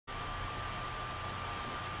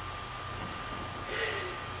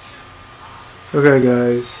Okay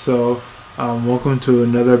guys, so welcome to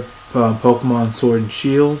another Pokemon Sword and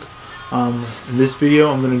Shield. In this video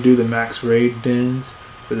I'm going to do the max raid dens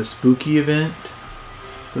for the spooky event.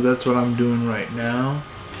 So that's what I'm doing right now.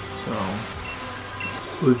 So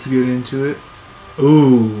let's get into it.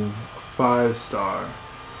 Ooh, 5-star.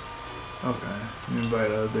 Okay,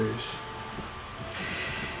 invite others.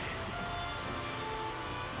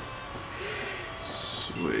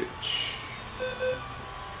 Switch.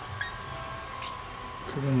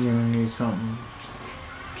 Because I'm going to need something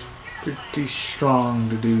pretty strong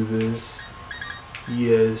to do this.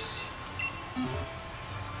 Yes.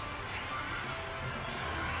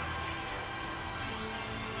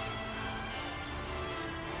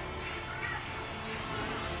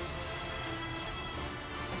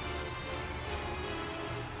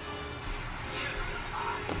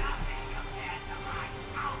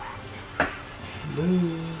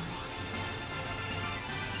 Boo.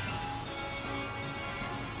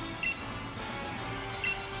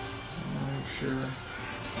 Sure.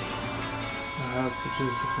 I have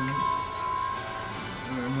participant.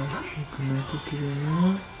 I'm not connected to the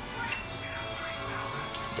email.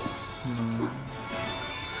 No.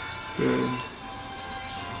 Good.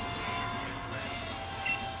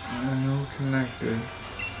 I know connected.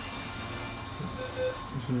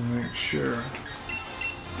 Just to make sure.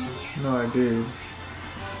 No, I did.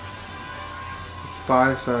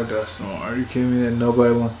 5-star decimal. Are you kidding me that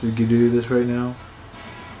nobody wants to do this right now?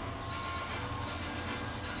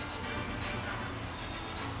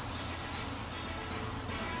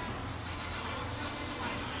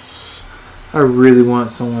 I really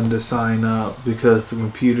want someone to sign up because the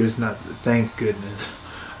computer's not, thank goodness.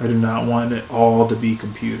 I do not want it all to be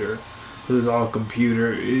computer. If it was all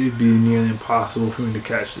computer, it'd be nearly impossible for me to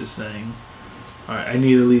catch this thing. Alright, I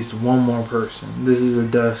need at least one more person. This is a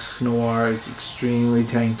Dusknoir, it's extremely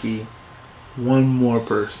tanky. One more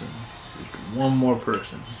person. Just one more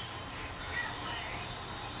person.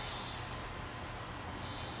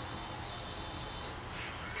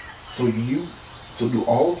 So do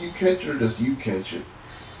all of you catch it or does you catch it?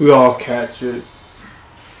 We all catch it.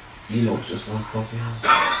 You know it's just one Pokemon.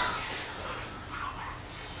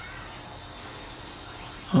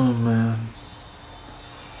 Oh man.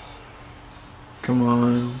 Come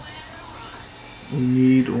on. We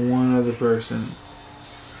need one other person.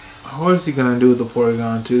 What is he gonna do with the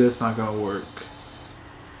Porygon too? That's not gonna work.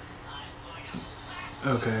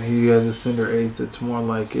 Okay, he has a Cinder Ace that's more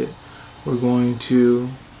like it. We're going to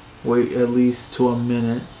wait at least to a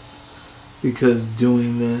minute because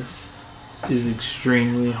doing this is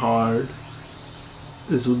extremely hard.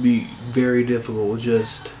 This would be very difficult with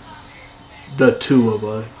just the two of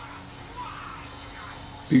us.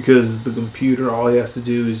 Because the computer, all he has to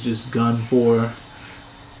do is just gun for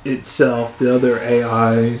itself, the other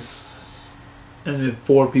AIs. And if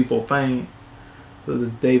 4 people faint, so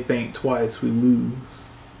that they faint twice, we lose.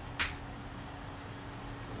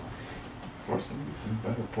 Force them to get some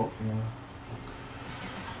better Pokemon.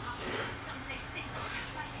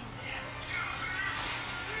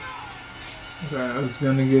 Okay, it's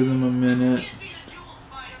gonna give them a minute.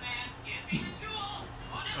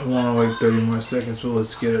 I want to wait 30 more seconds, but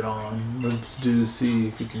let's get it on. Let's see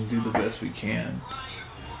if we can do the best we can.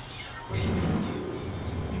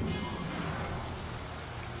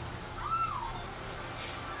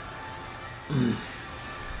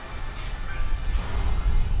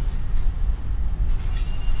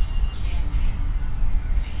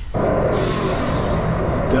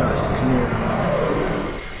 Dusknoir.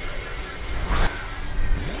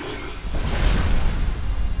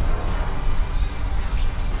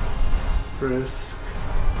 Frisk.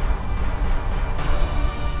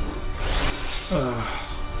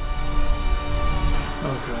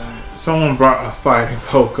 Okay. Someone brought a fighting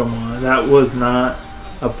Pokemon. That was not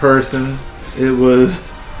a person. It was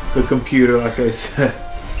the computer, like I said,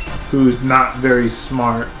 who's not very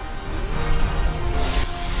smart.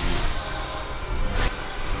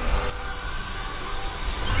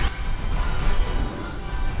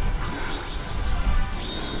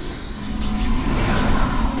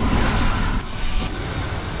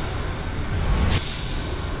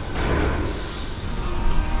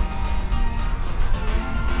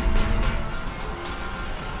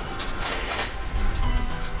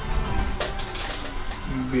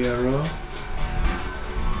 Bureau.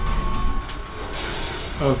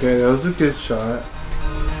 Okay, that was a good shot.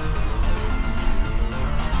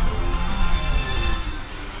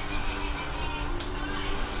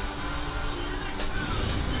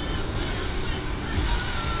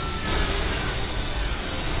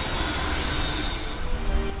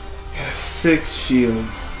 Yes, 6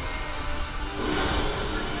 shields.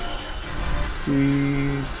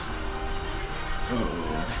 Please.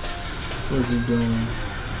 Uh-oh. What's he doing?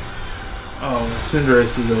 Oh,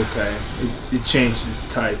 Cinderace is okay. It changed its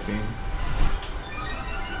typing.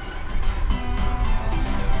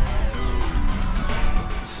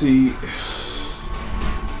 See.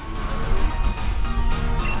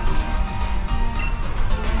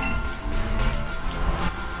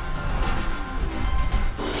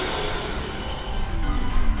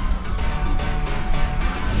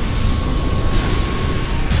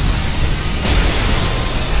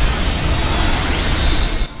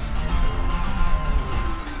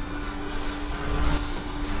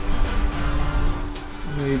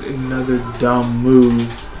 Made another dumb move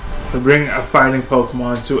to bring a fighting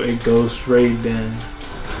Pokemon to a Ghost Raid Den.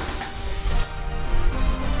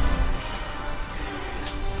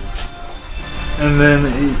 And then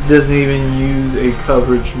it doesn't even use a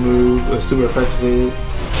coverage move, a super effective hit.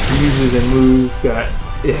 It uses a move that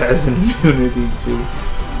it has an immunity to.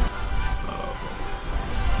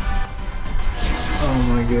 Oh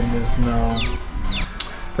my goodness, no.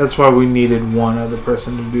 That's why we needed one other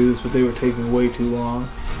person to do this, but they were taking way too long.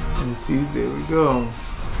 And see, there we go.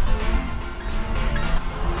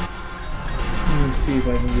 Let me see if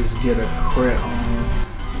I can just get a crit on him.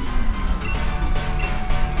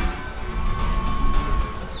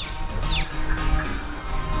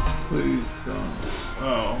 Please don't.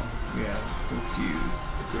 Oh, yeah, confused.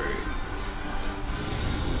 Great.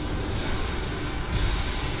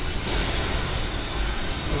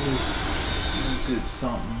 I did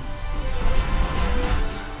something.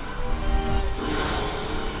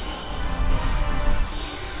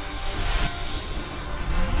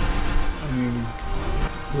 I mean,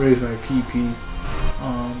 raise my PP.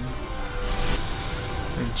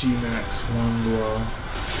 And G-Max 1 blow.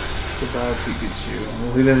 Goodbye, Pikachu.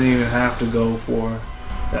 Well, he doesn't even have to go for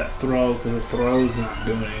that throw because the throw's not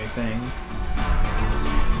doing anything.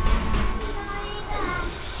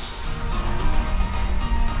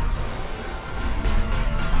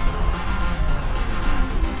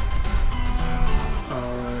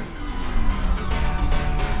 Alright.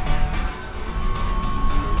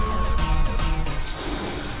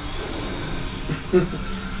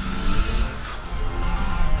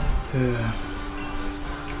 Yeah.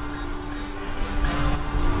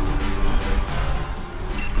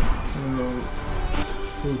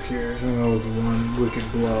 Who cares? I'm gonna go with one wicked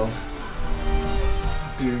blow.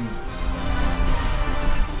 Dude.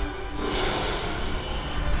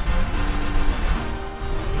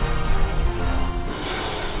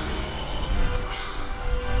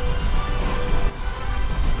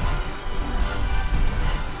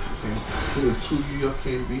 Y'all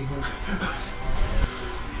can't beat him.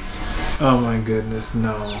 Oh my goodness,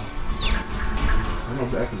 no. I know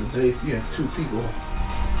back in the day, if you had two people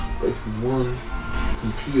facing one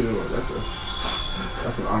computer,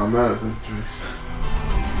 that's an automatic victory.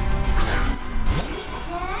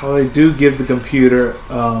 Well, they do give the computer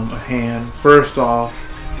a hand. First off,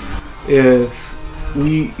 if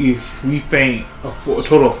we faint a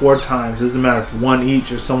total of 4 times, doesn't matter if one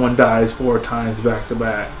each or someone dies 4 times back to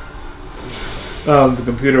back. The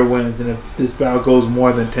computer wins, and if this battle goes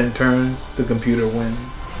more than 10 turns, the computer wins.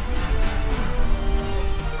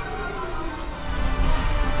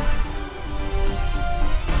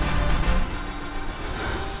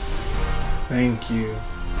 Thank you. It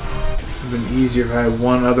would have been easier if I had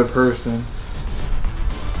one other person.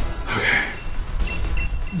 Okay.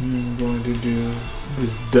 I'm going to do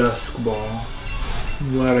this Dusk Ball.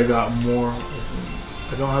 I'm glad I got more.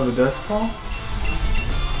 I don't have a Dusk Ball?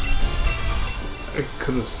 I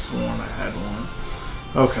could have sworn I had one.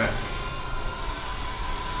 Okay.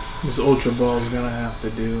 This Ultra Ball is gonna have to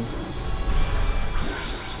do.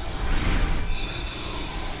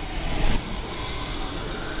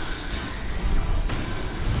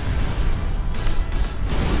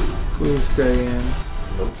 Please stay in.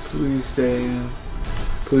 Please stay in.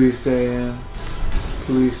 Please stay in.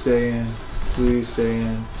 Please stay in. Please stay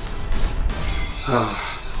in. Ah.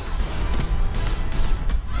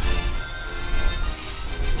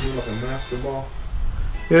 Like a master ball?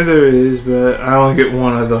 Yeah, there is, but I only get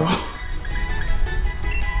one of those.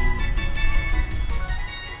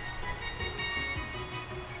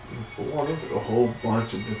 For one, there's a whole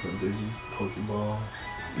bunch of different Pokeballs.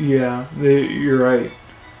 Yeah, you're right.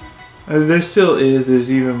 There still is.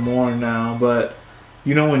 There's even more now, but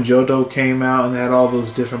you know when Johto came out and they had all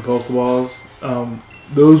those different Pokeballs?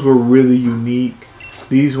 Those were really unique.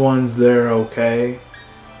 These ones, they're okay.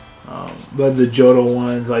 But the Johto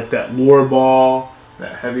ones, like that Lure Ball,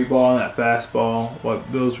 that Heavy Ball, and that Fast Ball,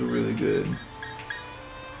 those were really good.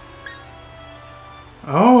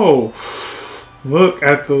 Oh, look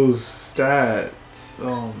at those stats.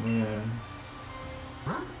 Oh man.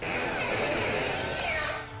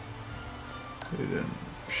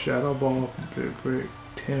 Shadow Ball, Big Break,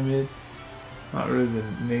 Timid. Not really the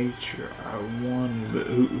nature I wanted, but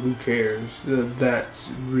who cares? That's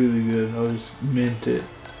really good. I'll just mint it.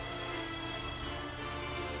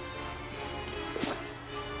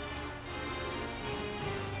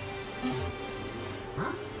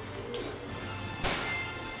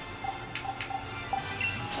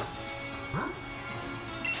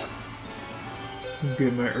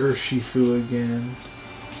 Get my Urshifu again,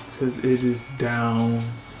 because it is down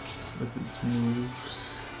with its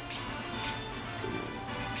moves.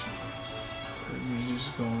 Let me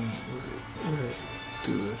just go in. What do I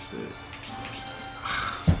do with it?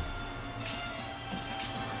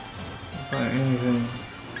 Find anything.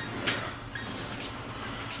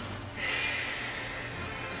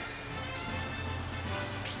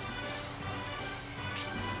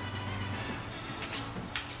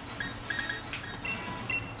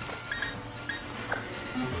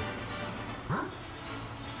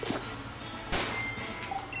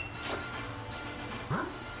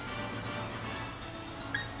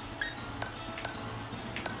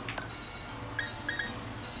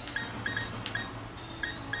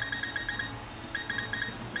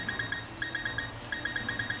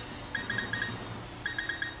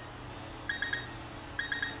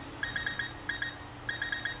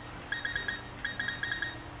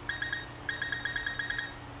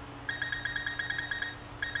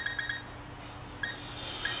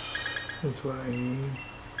 That's what I need.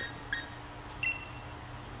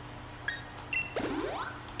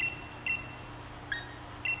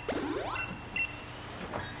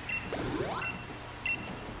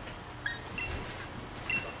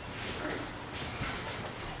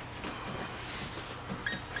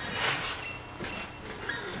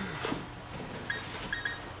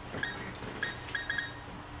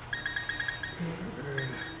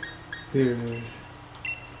 Here it is.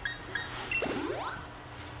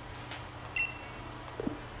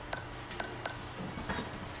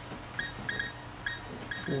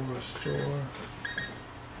 Restore.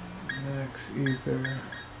 Max Ether.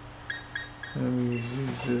 Let me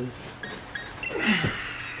use this.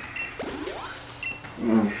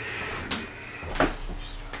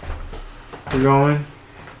 We're going?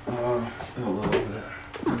 In a little bit.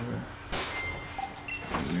 Okay.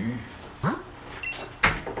 Let me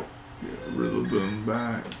get Rillaboom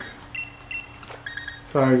back.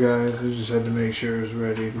 Sorry guys, I just had to make sure it was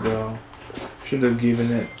ready to go. Should have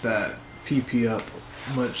given it that PP up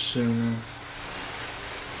much sooner.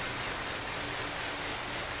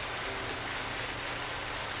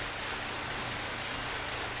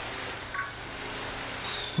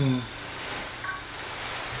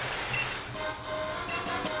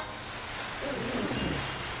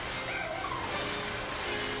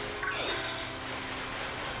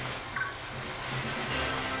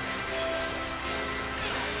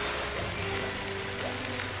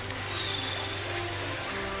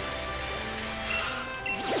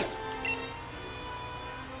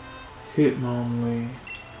 Hitmonlee.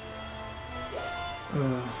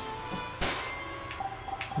 Let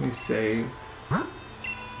me save.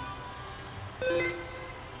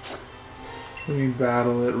 Let me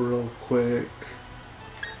battle it real quick.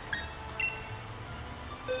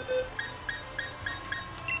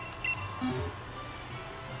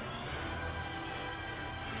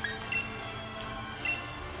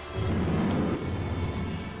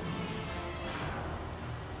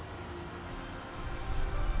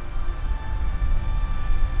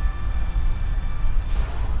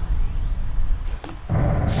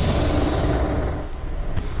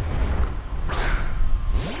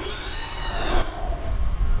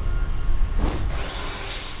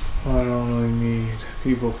 I don't really need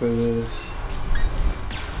people for this.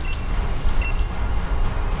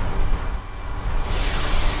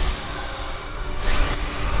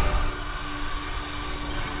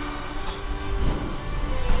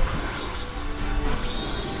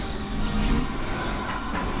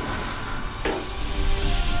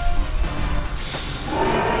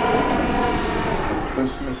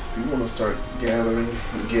 Christmas, if you want to start gathering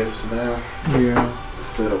gifts now, Yeah.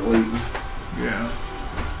 instead of waiting. Yeah.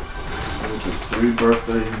 I went to 3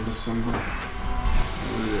 birthdays in December. Yeah.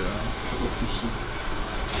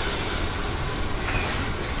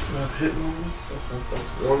 So I've hit one. That's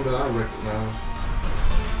one that I recognize.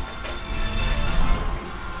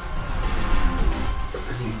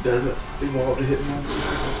 He doesn't evolve to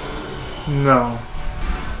Hitmonlee? No.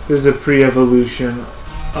 There's a pre-evolution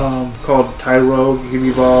called Tyrogue. You can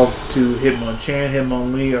evolve to Hitmonchan,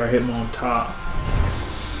 Hitmonlee, or Hitmontop.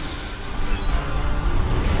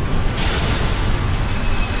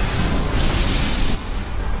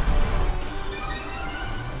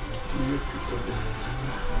 It's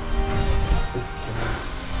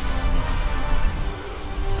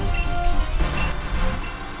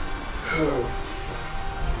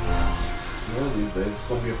one of these days, it's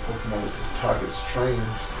gonna be a Pokemon that just targets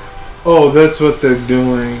trainers. Oh, that's what they're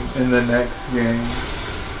doing in the next game.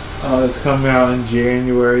 It's coming out in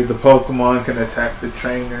January. The Pokemon can attack the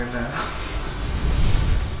trainer now.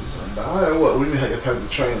 Die or what? What do you mean, how you attack the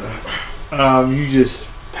trainer? You just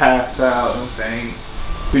pass out and faint,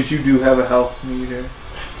 but you do have a health meter.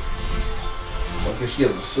 I guess you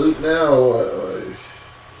have a suit now, or what? Like,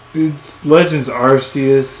 It's Legends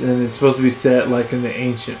Arceus, and it's supposed to be set like in the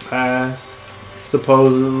ancient past,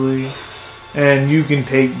 supposedly. And you can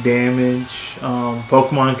take damage.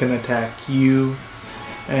 Pokemon can attack you,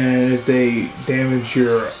 and if they damage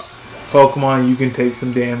your Pokemon, you can take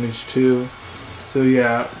some damage too. So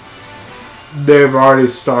yeah, they've already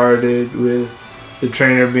started with the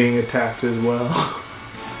trainer being attacked as well.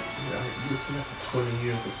 yeah, you're looking at the 20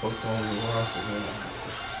 years of Pokemon in the life, man.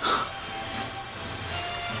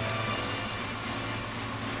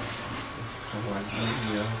 It's kind of like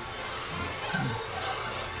Yu-Gi-Oh!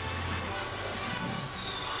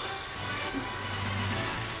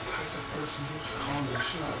 Person who's calling the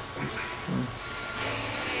shot.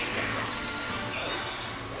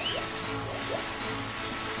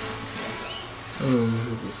 Oh,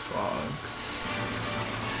 look at this fog.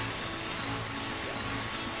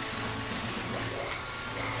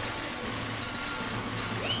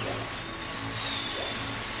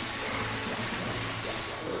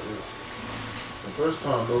 The first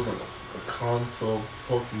time there was like a console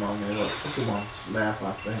Pokemon named like Pokemon Snap,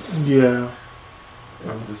 I think. Yeah.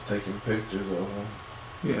 And I'm just taking pictures of them.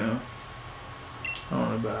 Yeah. I don't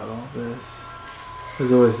know about all this.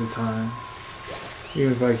 It's a waste of time.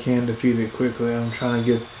 Even if I can defeat it quickly, I'm trying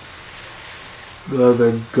to get the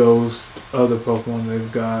other other Pokemon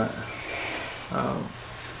they've got. It was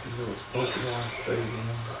Pokemon Stadium.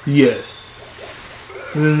 Yes.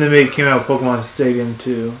 And then came out with Pokemon Stadium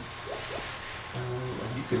 2.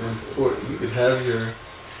 You could import. You could have your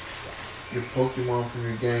Pokemon from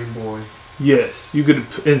your Game Boy. Yes, you could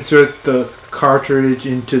insert the cartridge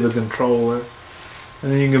into the controller, and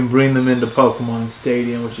then you can bring them into Pokemon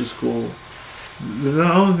Stadium, which is cool. The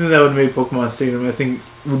only thing that would make Pokemon Stadium, I think,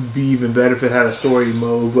 would be even better if it had a story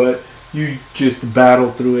mode, but you just battle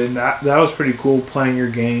through it, and that was pretty cool, playing your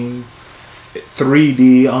game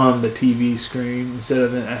 3D on the TV screen instead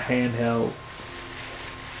of a handheld.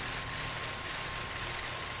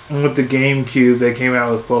 And with the GameCube, they came out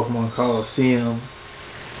with Pokemon Coliseum.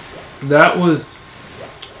 That was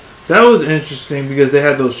interesting because they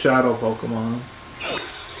had those shadow Pokemon.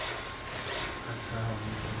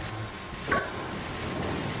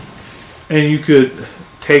 And you could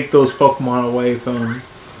take those Pokemon away from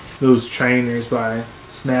those trainers by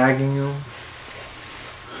snagging them.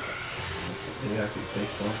 Yeah, I could take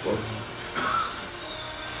some Pokemon.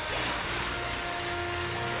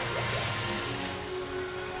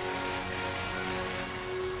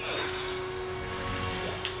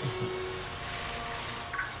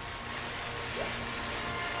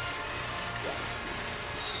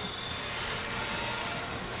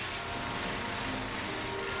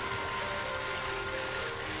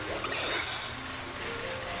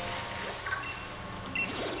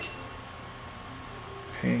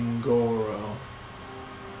 Pangoro.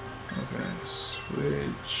 Okay,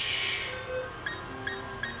 switch.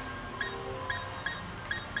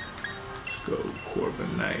 Let's go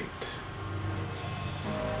Corviknight.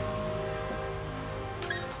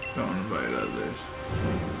 Don't invite others.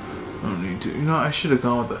 Don't need to. You know, I should have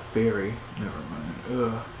gone with a fairy. Never mind.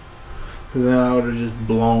 Ugh. Because then I would have just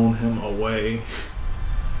blown him away.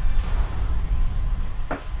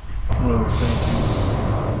 What was I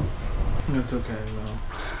thinking? That's okay though.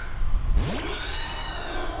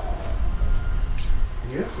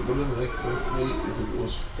 Yeah, so what doesn't make sense to me is if it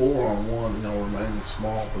was 4-on-1 and y'all remain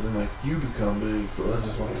small, but then like you become big, so that's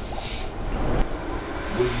just like,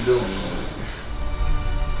 what are you doing? Like,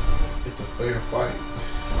 it's a fair fight.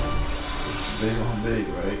 It's big on big,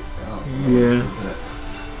 right? I don't know Yeah. that.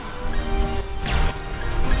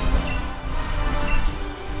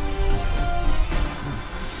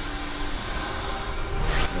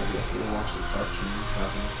 Watch the cartoon.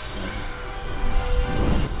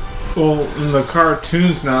 Well, in the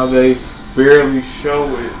cartoons now, they barely show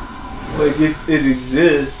it. Like, it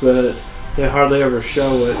exists, but they hardly ever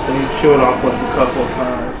show it. They show it off like a couple of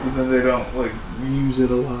times, but then they don't, like, use it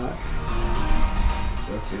a lot.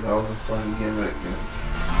 Okay, that was a fun gimmick.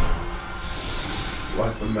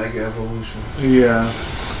 Like the Mega Evolution. Yeah.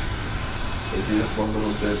 They did it for a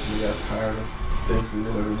little bit and we got tired of thinking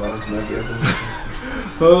of everybody's Mega Evolution.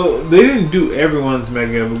 Well, they didn't do everyone's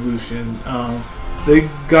Mega Evolution. They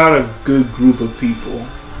got a good group of people,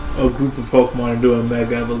 a group of Pokemon to do a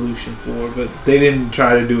Mega Evolution for, but they didn't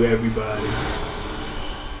try to do everybody.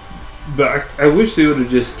 But I wish they would have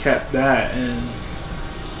just kept that and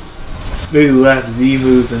maybe left Z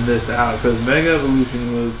moves and this out, because Mega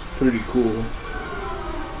Evolution was pretty cool.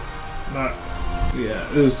 Yeah,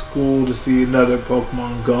 it was cool to see another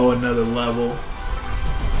Pokemon go another level.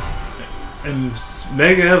 And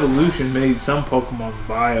Mega Evolution made some Pokemon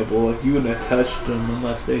viable. Like, you wouldn't have touched them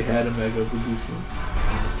unless they had a Mega Evolution.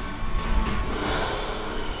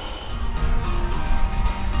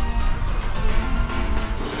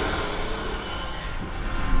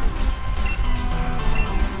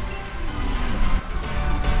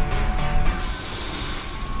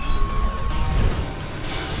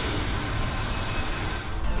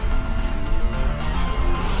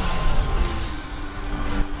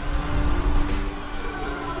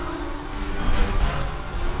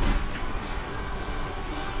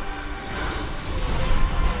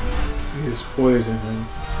 He's poison him.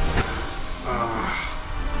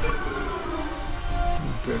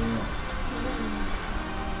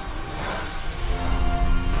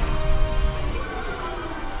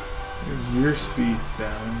 Your speed's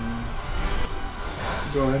down.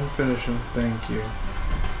 Go ahead and finish him. Thank you.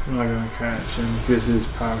 I'm not gonna catch him because his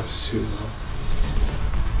power's too low.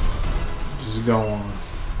 Just go on.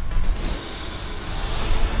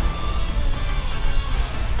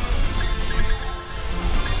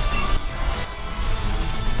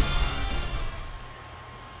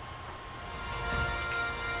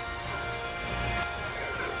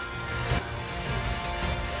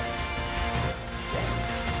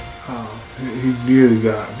 He nearly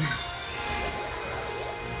got me.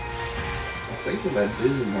 I think in that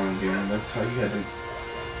Digimon game, that's how you had to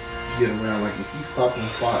get around. Like, if you stopped and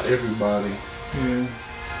fought everybody, yeah,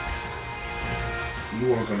 you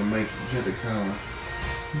weren't gonna make it. You had to kind of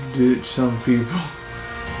ditch some people.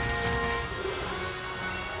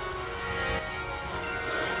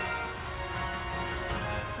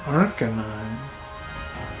 Arcanine.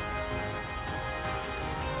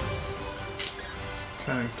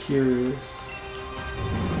 Kind of curious.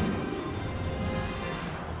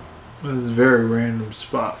 This is a very random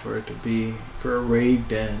spot for it to be for a raid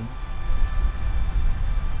den.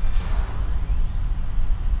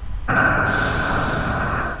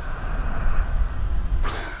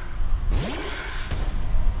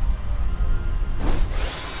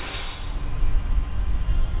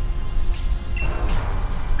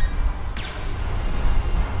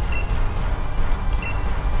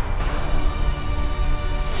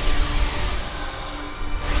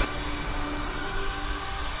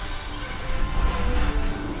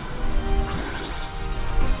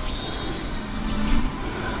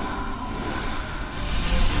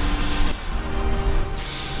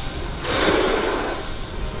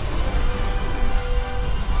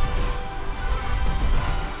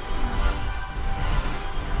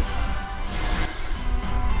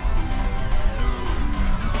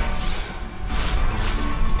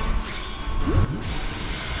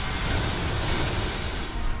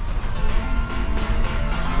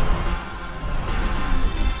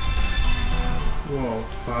 Whoa,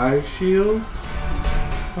 5 shields?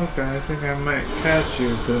 Okay, I think I might catch you,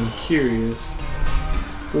 but I'm curious.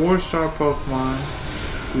 4-star Pokemon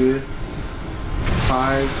with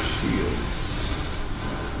 5 shields.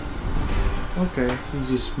 Okay, you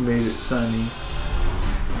just made it sunny.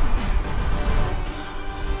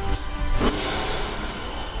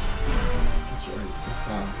 That's right. That's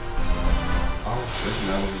not. I was thinking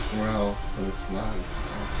that was a Growl, but it's not.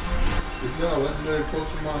 Is that a legendary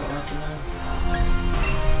Pokemon Arcanine?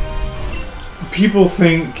 People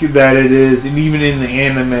think that it is, and even in the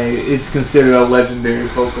anime, it's considered a legendary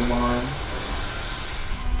Pokemon.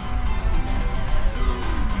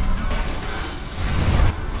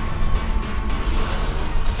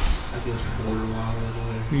 I guess borderline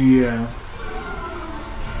legendary. Yeah.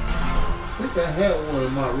 I think I had one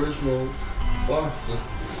in my original Boston.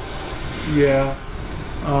 Yeah.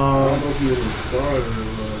 I don't know if he was a starter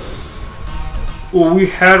or Well, we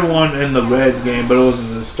had one in the red game, but it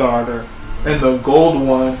wasn't a starter. In the gold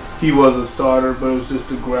one, he was a starter, but it was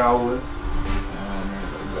just a Growler. I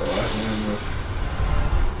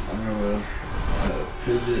remember I had a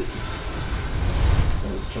Pidgeot, a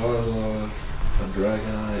Charizard, a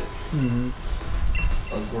Dragonite,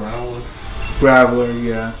 a Growler. Graveler,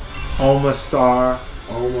 yeah. Omastar.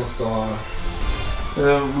 Omastar. And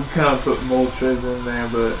then we kind of put Moltres in there,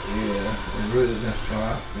 but Yeah, and really that's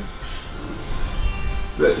fine.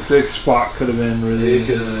 that 6 spot could have been really It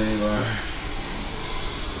could have been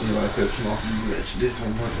Anybody could come off you that you did so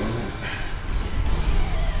much on it.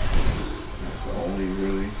 That's the only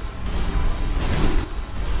really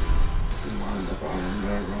lineup I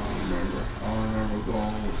don't remember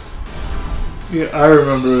gold. Yeah, I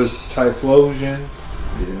remember it was Typhlosion,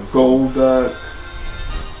 Yeah. Golduck,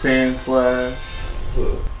 Sandslash.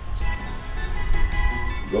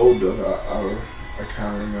 Golduck, I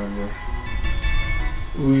kind of remember.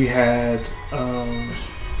 We had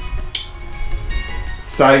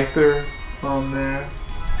Scyther on there.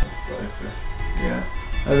 Cypher. Yeah.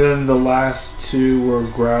 And then the last two were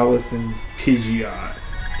Growlithe and Pidgeot.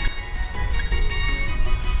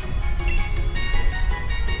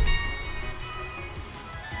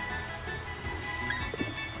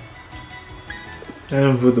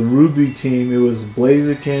 And for the Ruby team, it was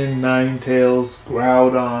Blaziken, Ninetales,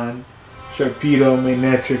 Groudon, Sharpedo,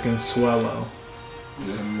 Manectric, and Swellow.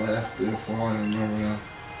 Yeah, last 3 or 4, I don't remember that.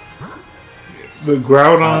 But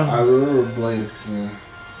Groudon... I remember Blaziken.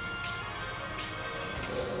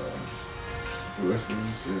 The rest of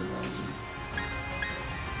them shit, I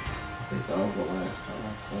think that was the last time I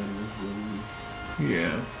played with Ruby.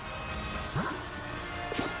 Yeah.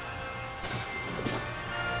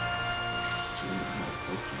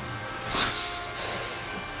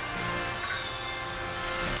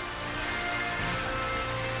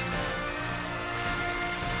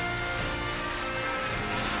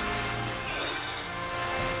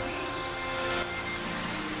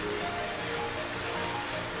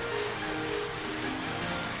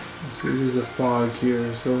 See, there's a fog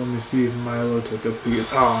here, so let me see if Milo took a peek.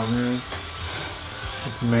 Oh man,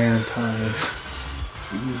 it's man time.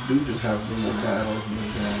 So you do just have little battles in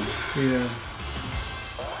this game. Yeah.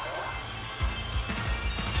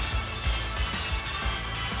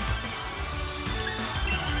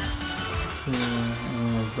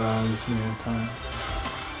 It's man time.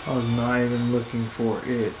 I was not even looking for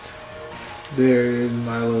it. There it is,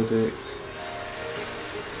 Milotic.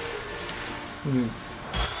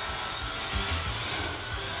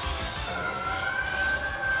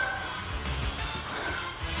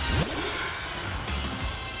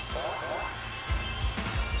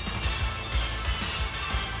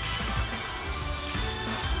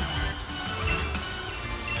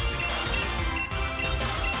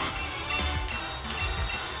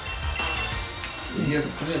 You have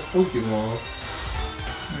to play a Pokemon.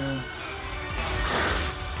 Yeah.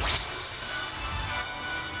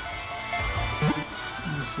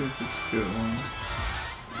 Let me see if it's a good one.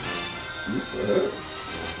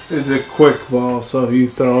 It's a quick ball, so if you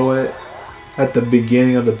throw it at the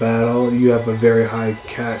beginning of the battle, you have a very high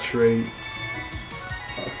catch rate.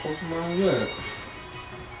 What Pokemon is that?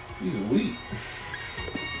 He's weak.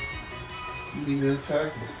 You need to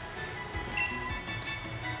attack him.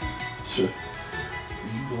 Sure.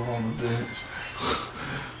 You go on the bench.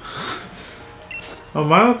 Oh,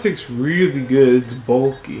 Milotic's really good. It's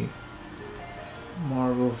bulky.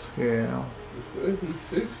 Marvel's, yeah. He's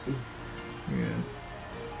 60. Yeah.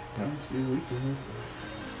 That must be weak in him.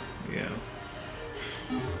 Yeah.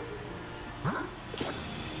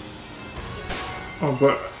 Oh,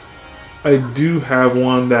 but I do have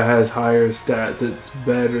one that has higher stats. It's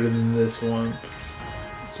better than this one.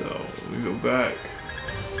 So we go back.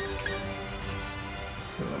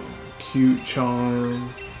 So cute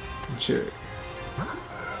charm. Check.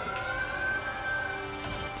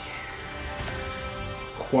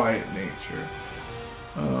 Quiet nature.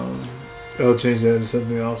 I'll change that to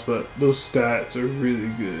something else, but those stats are really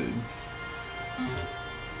good.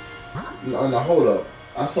 Now hold up.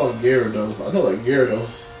 I saw Gyarados. I know that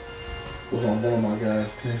Gyarados was on one of my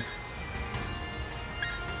guys too.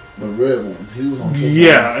 The red one. He was on.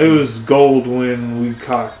 Yeah, it was gold when we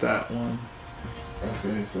caught that one.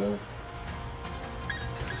 Okay, so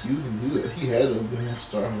he had to have been a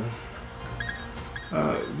starter.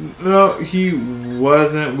 No, he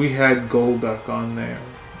wasn't. We had Golduck on there.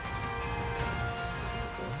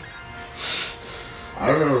 I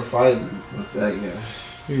remember fighting with that guy.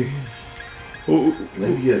 Yeah. Well,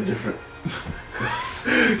 maybe you had different.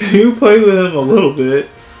 You played with him a little bit.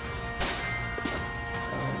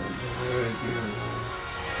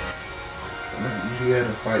 You had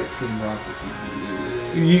to fight Team Rocket.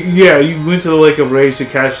 Yeah, you went to the Lake of Rage to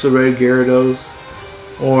catch the red Gyarados.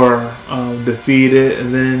 Or defeat it,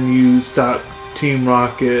 and then you stop Team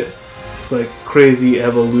Rocket. It's like crazy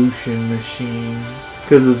evolution machine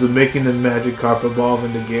because it's making the Magikarp evolve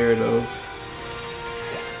into Gyarados.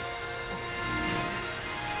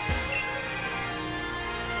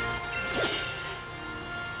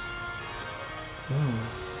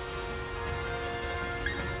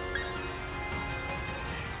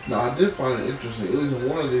 No, I did find it interesting. It was in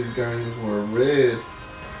one of these games where Red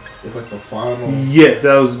It's like the final Yes,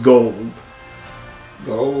 that was gold.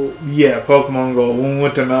 gold. Yeah, Pokemon Gold. When we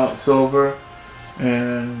went to Mount Silver,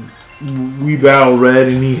 and we battled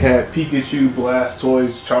Red, and he had Pikachu,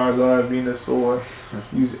 Blastoise, Charizard, Venusaur.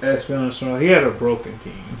 He was Espeon, strong. He had a broken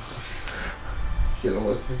team. You know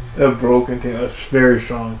what team? A broken team. A very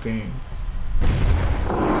strong team.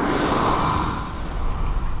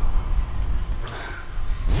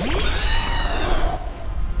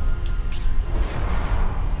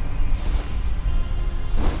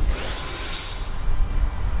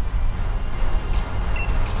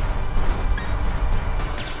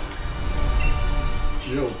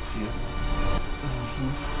 Jolteon.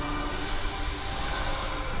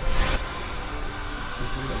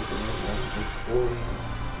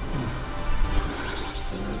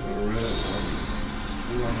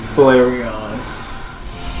 Flareon.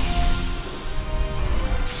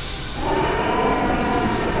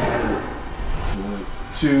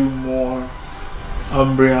 Two more.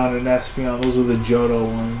 Umbreon and Espeon. Those were the Johto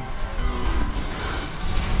ones.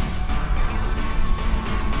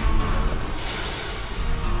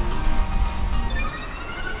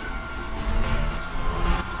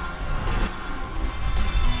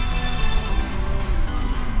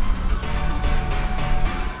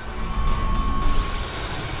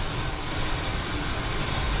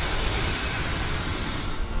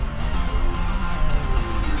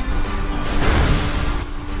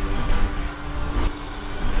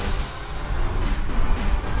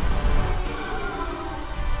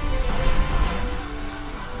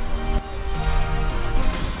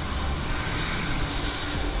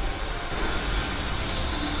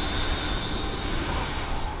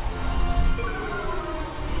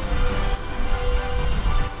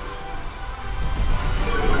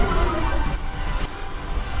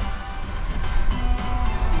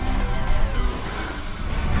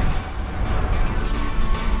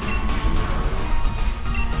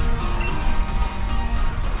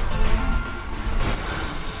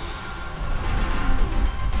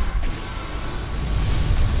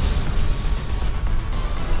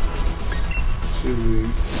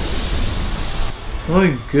 The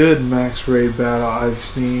only good max raid battle I've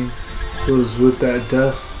seen was with that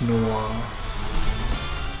Dust Noir.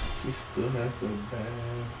 He still has the bad.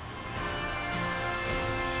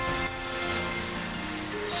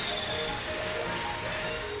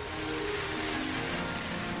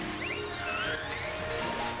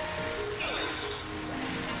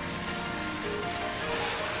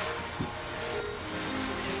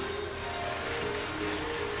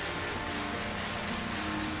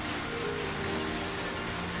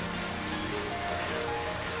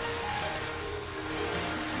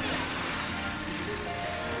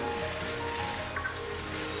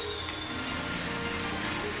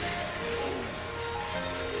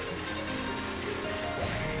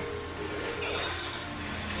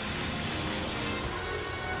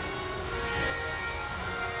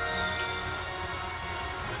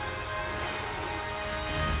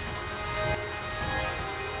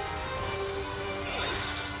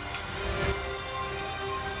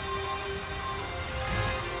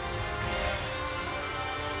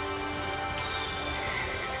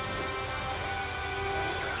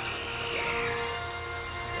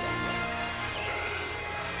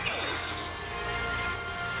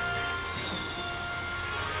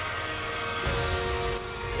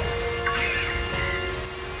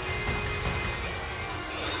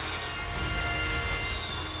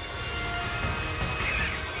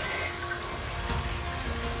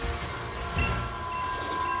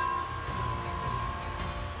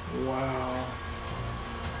 Wow.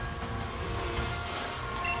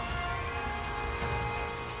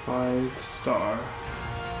 5-star.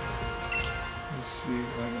 Let's see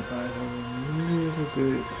if I can find him a little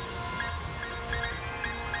bit.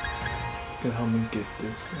 Can help me get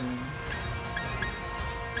this in.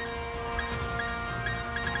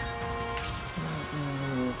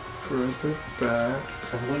 Further back.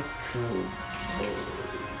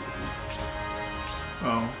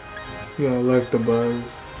 Oh. Yeah, I like the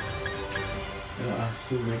buzz. And I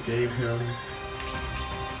assume they gave him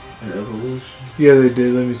an evolution. Yeah, they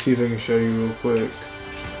did. Let me see if I can show you real quick.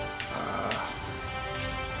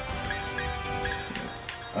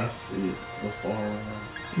 I see it's the far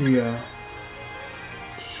one. Yeah.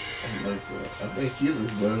 I like that. I think he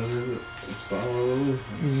looks better than it. It's Final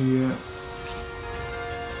Evolution. Yeah.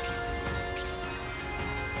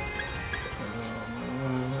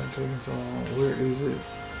 Where is it?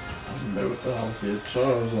 I never thought I would see a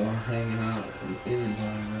Charizard hanging out with anybody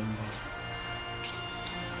anymore.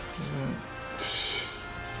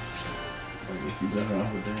 I guess you better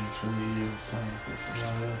off a damn 20 years time for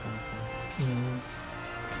somebody else.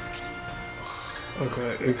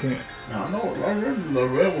 Okay, it can't. Now, I know, I remember the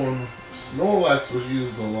red one, Snorlax was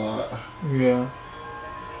used a lot. Yeah.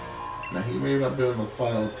 Now, he may not be on the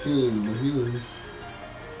final team, but he was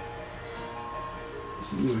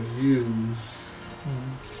used.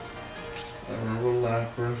 I remember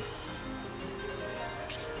Lapras.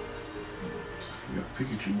 Yeah,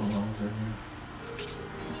 Pikachu belongs in here.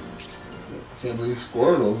 I can't believe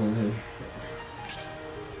Squirtle's in here.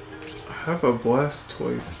 I have a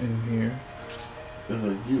Blastoise in here. It's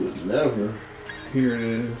like, you would never. Here it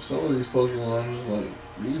is. Some of these Pokemon are just like,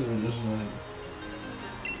 these were just like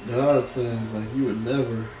God things, like you would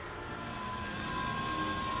never.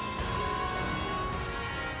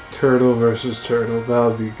 Turtle versus turtle, that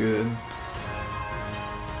would be good.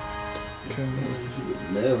 You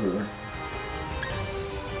would never.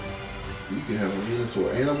 You can have a Venusaur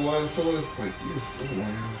and a Blastoise, it's like you. Oh my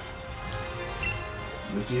God.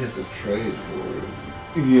 Like you have to trade for it.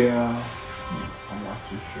 Yeah. I'm not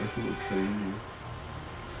too sure who would trade you.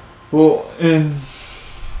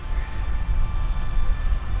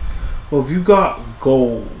 Well, if you got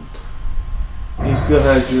gold, and you still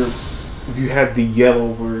had if you had the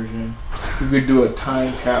yellow version, you could do a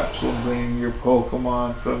time capsule and bring your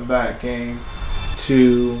Pokemon from that game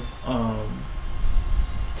to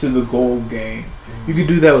the gold game. You could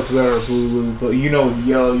do that with red or blue, but you know with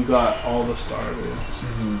yellow you got all the starters.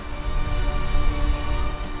 Mm-hmm.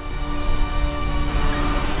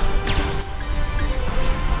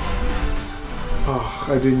 Oh,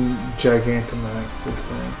 I didn't Gigantamax this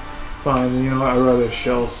thing. Fine, you know, I'd rather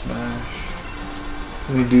Shell Smash.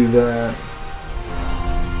 Let me do that.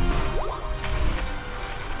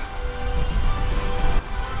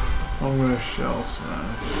 I'm gonna Shell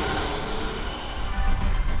Smash.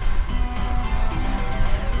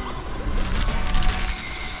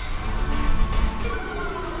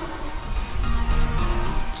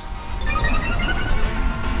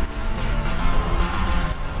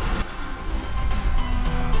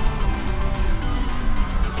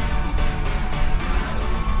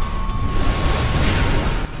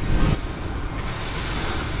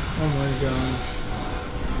 Oh my gosh.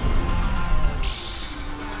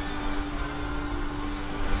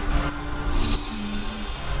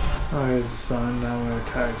 Alright, the sun. Now my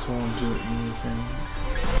attacks won't do anything.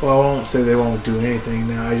 Well, I won't say they won't do anything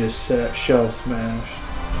now. I just set Shell Smash.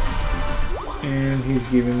 And he's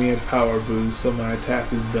giving me a power boost, so my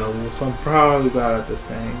attack is double. So I'm probably about at the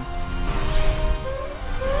same.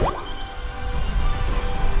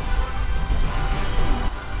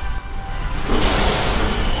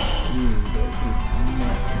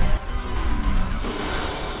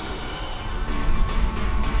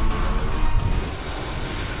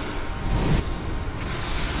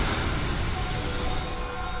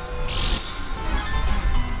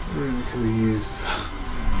 Please.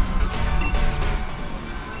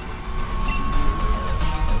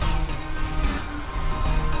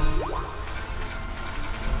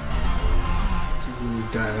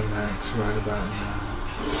 Dynamax right about now.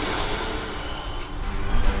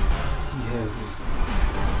 He has this.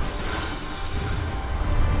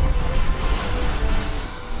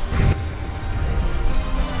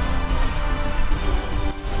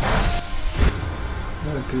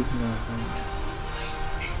 That did nothing.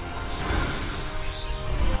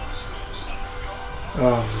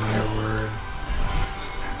 Oh my word.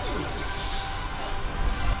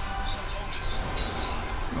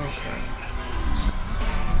 Okay.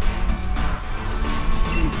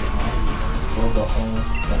 Build the whole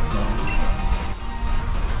stuff down.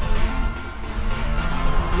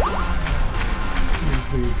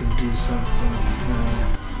 Maybe you can do something. No.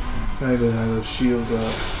 I didn't have those shields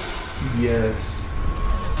up. Yes.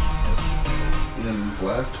 And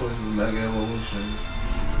Blastoise's Mega Evolution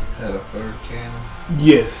had a third cannon.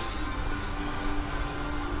 Yes.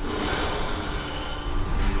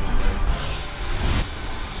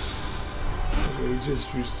 Okay,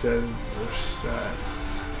 just reset their stats.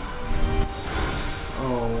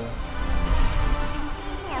 Oh.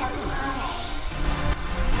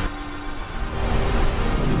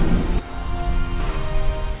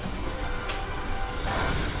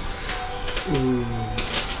 Ooh.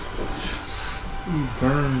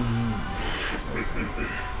 Burn.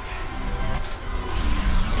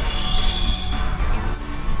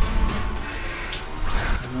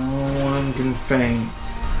 No one can faint.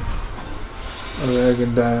 Okay, I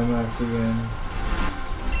can Dynamax again.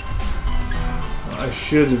 I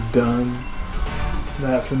should have done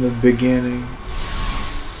that from the beginning.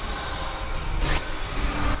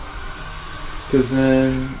 Because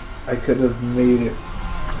then I could have made it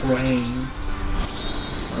rain.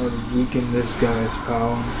 I would have weakened this guy's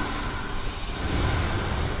power.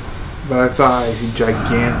 But I thought I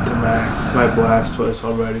Gigantamaxed my Blastoise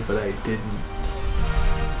already, but I didn't.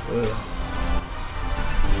 Ugh.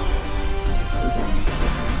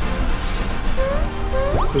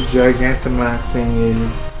 So Gigantamaxing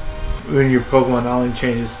is when your Pokemon not only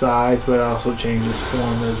changes size, but it also changes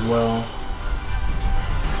form as well.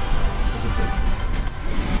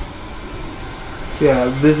 Yeah,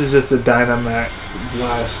 this is just a Dynamax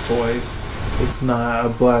Blastoise. It's not a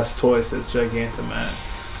Blastoise that's Gigantamax.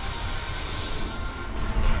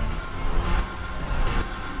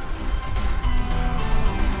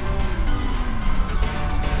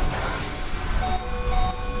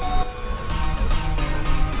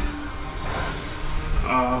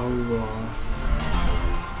 Oh Lord.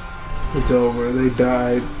 It's over. They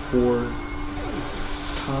died for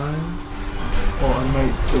time? Or I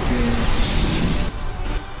might still be in.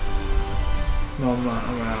 No, I'm not.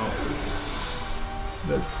 I'm out.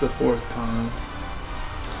 That's the 4th time.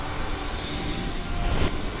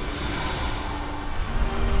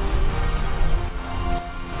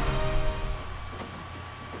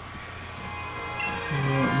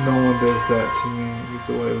 No one does that to me. He's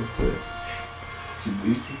away with it. He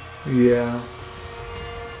beat you? Yeah.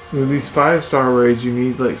 With these 5-star raids, you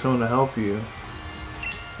need like someone to help you.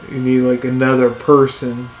 You need like another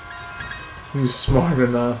person who's smart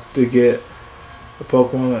enough to get a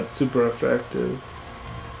Pokemon that's super effective.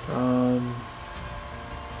 I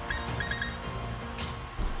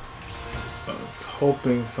was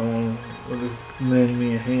hoping someone would lend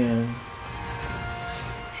me a hand.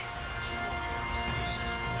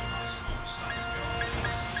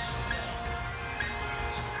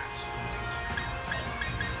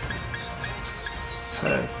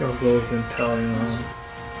 Heck, I'll go with Inteleon.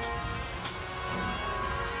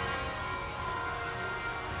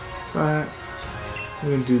 Alright, I'm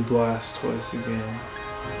gonna do Blastoise again.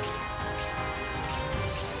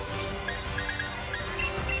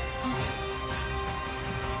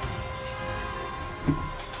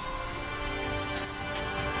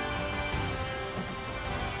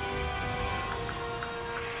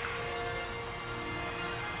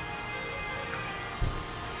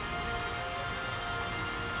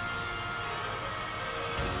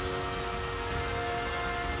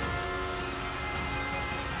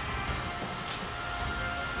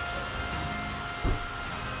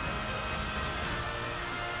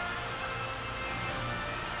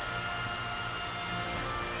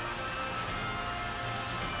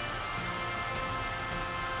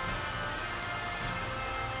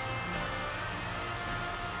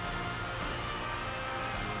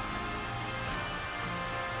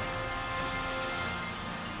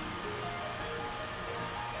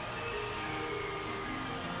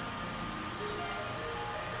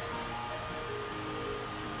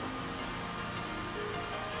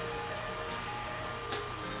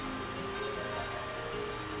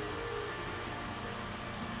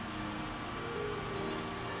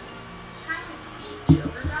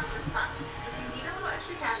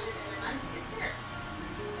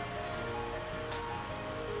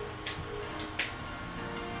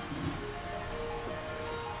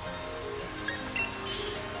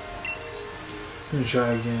 I'm gonna try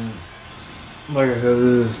again. Like I said,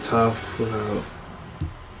 this is tough without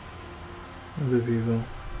other people.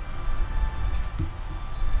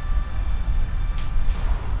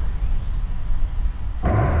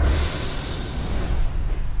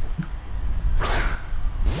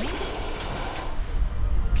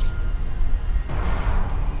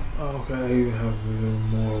 Okay, I even have an even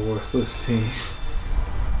more worthless team.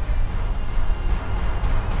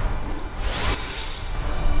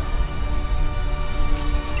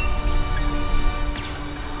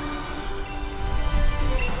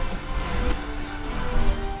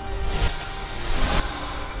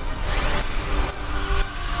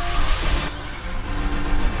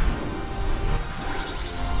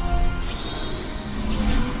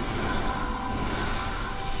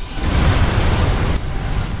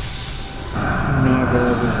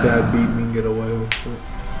 Dad beat me and get away with it.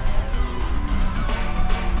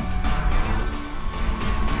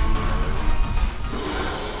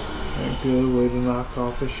 A good way to knock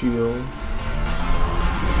off a shield.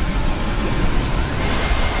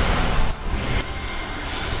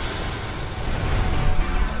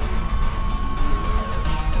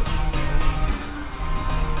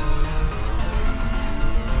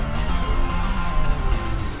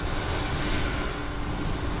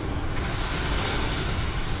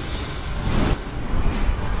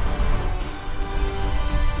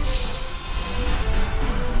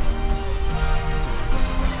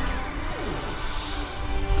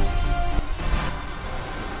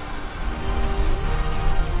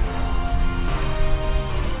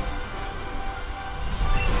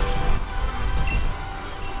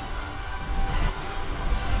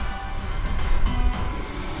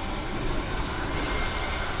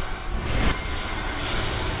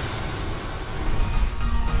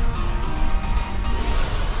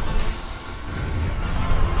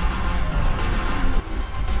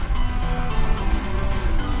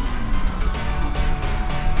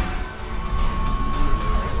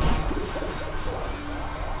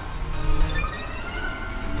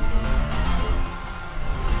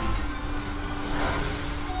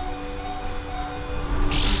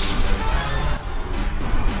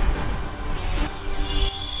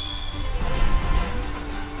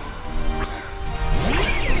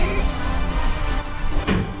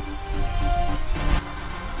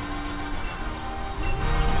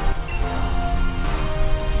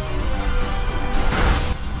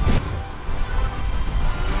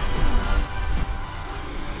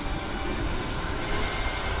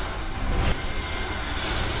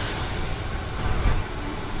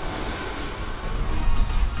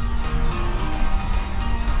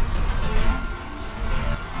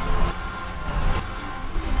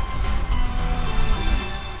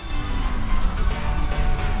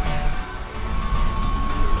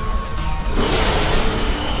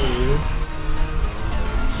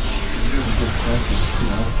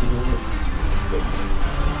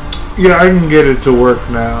 Yeah, I can get it to work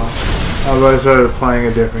now. I started playing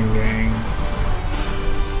a different game.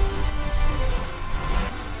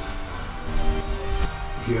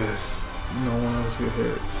 Yes. No one else get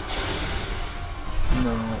hit.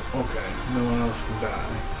 No. Okay. No one else can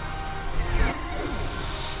die.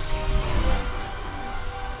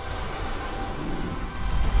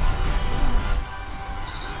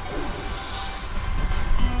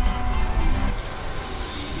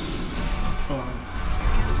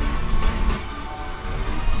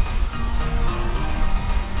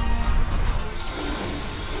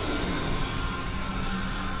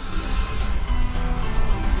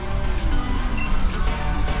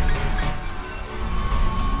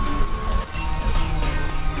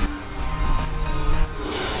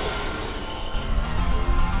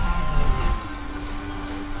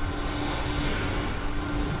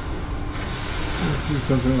 Do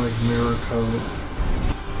something like mirror code.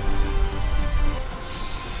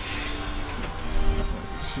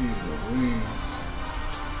 Jeez Louise.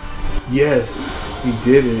 Yes, he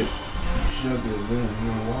did it. Should have been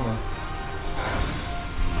in water.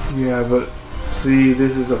 Yeah, but see,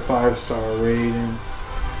 this is a 5-star rating.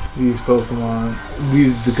 These Pokemon,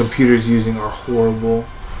 the computers using are horrible.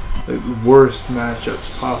 Like worst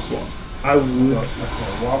matchups possible. I would like a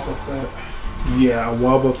Wobbuffet. Yeah, a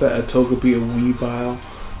Wobbuffet, a Togepi, a Weavile,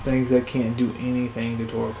 things that can't do anything to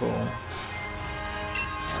Torkoal.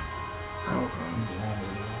 Okay.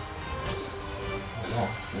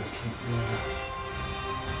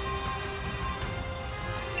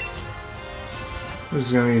 I'm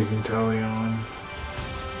just gonna use Inteleon.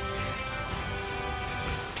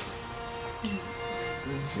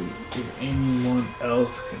 Let's see if anyone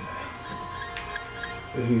else can.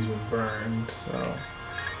 He's been burned, so.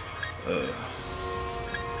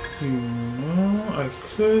 You know, I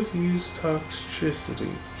could use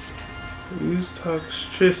Toxtricity. Use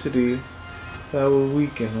Toxtricity, that would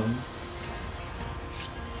weaken him.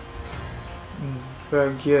 In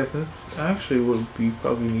fact, yes, this actually would be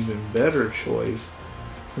probably an even better choice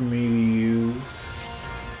for me to use,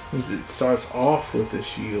 since it starts off with a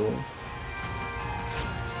shield.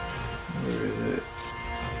 Where is it?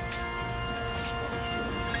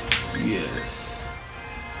 Yes.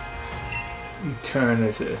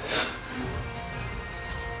 Eternatus.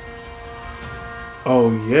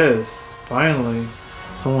 Oh yes, finally.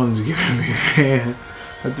 Someone's giving me a hand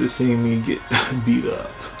after seeing me get beat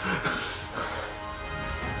up.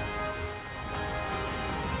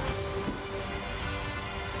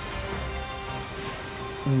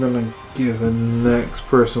 I'm gonna give the next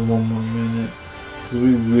person one more minute, because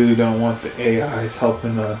we really don't want the AIs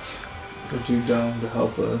helping us. They're too dumb to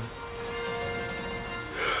help us.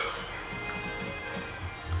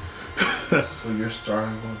 So you're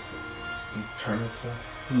starting with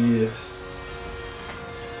Eternatus? Yes.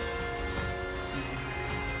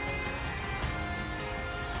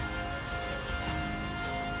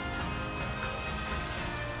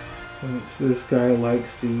 Since this guy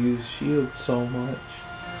likes to use shields so much,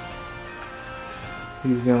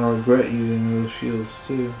 he's gonna regret using those shields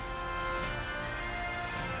too.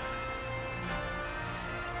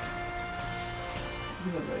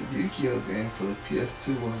 You know, that Yu-Gi-Oh game for the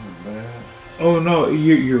PS2 wasn't bad. Oh no,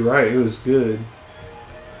 you're right. It was good.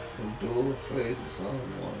 The Duel of Fate or something.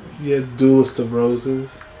 Yeah, Duelist of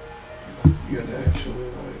Roses. You had to actually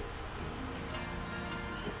like.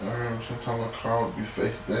 I remember sometimes a car would be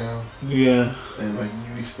face down. Yeah. And like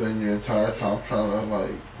you be spending your entire time trying to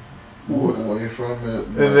like move away from it.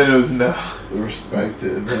 And then it was no. Respect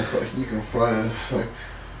it. And then it's like you confront it. It's like,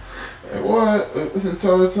 hey, what? This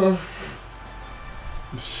entire time.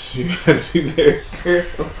 You have to be very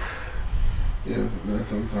careful. Yeah, and then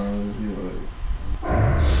sometimes it'd be like. I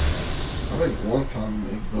think one time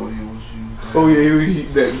Exodia was used. Oh yeah,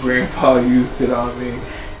 that grandpa used it on me.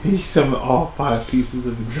 He summoned all 5 pieces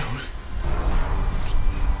of Exodia.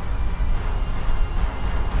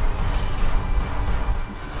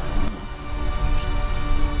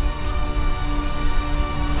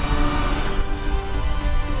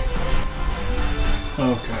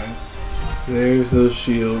 Okay. There's those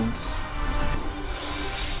shields.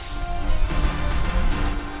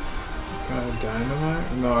 Can I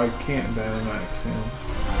Dynamax? No, I can't Dynamax him.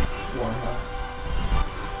 Why not?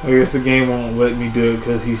 I guess the game won't let me do it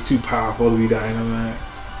because he's too powerful to be Dynamax.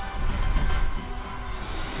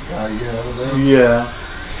 Yeah, yeah. Yeah.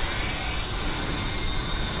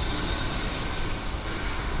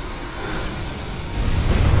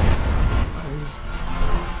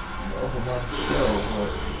 Open my shell,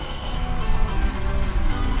 but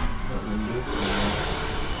nothing different.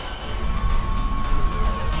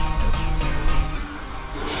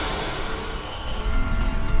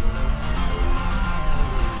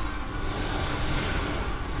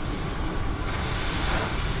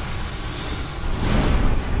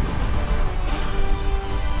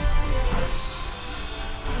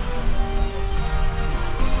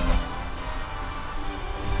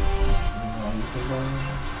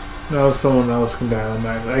 No, someone else can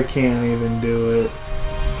Dynamax. I can't even do it.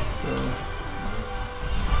 So.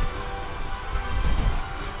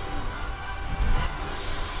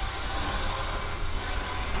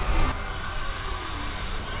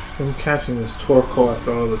 I'm catching this Torkoal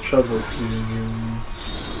after all the trouble it's giving me.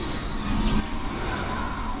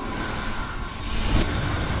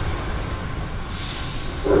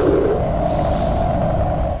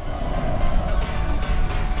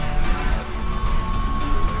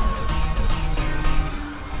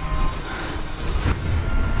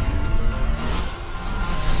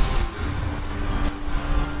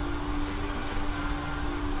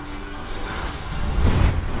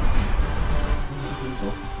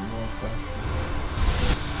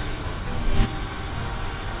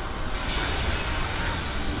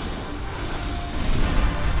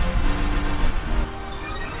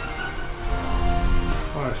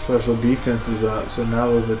 Our special defense is up, so now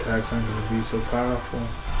those attacks aren't going to be so powerful.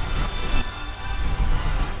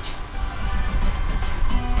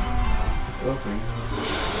 It's up right now.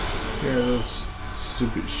 Yeah, those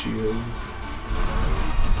stupid shields.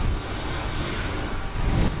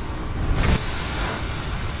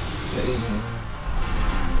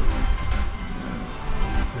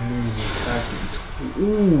 And he's attacking.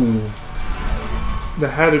 Ooh.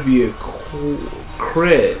 That had to be a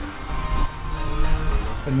crit.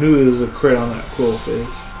 I knew it was a crit on that Qwilfish.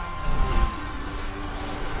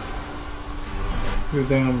 Good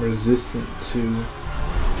thing I'm resistant to him.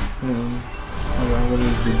 I'm going to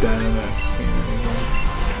use the Dynamax cannon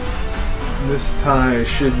again. This time it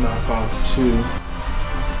should knock off 2. You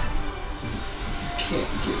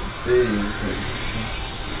can't get big.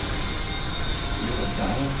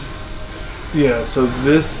 Yeah, so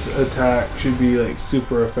this attack should be like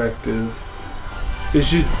super effective. It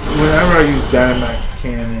should, whenever I use Dynamax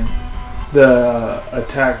Cannon, the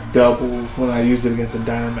attack doubles when I use it against a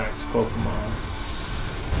Dynamax Pokemon.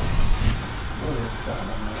 What is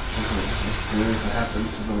Dynamax? It's mysterious that happened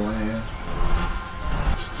to the land.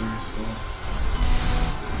 Mysterious stuff.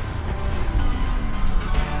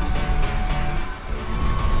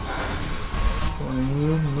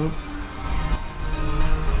 Nope.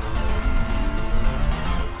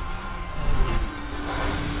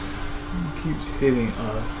 Keeps hitting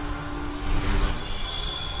us.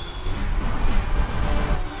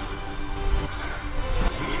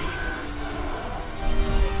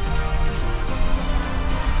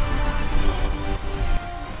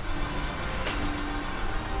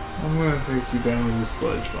 I'm gonna take you down with the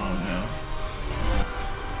Sludge Bomb now.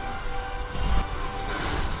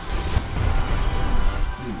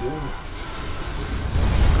 You doing?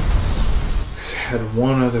 I had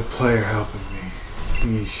one other player helping me.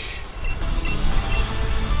 Yeesh.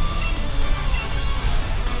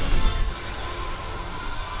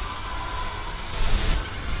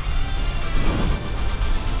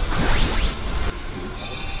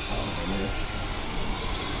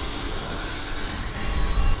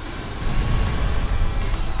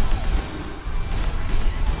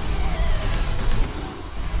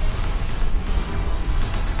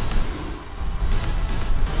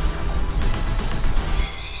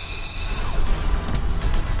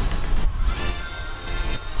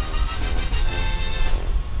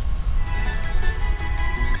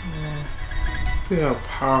 See how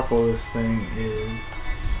powerful this thing is.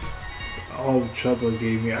 All the trouble it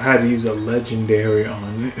gave me. I had to use a legendary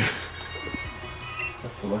on it.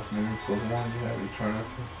 That's the legendary Pokemon you have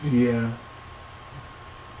Eternatus. Yeah.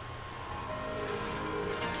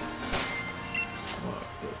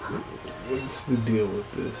 What's the deal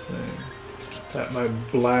with this thing? That my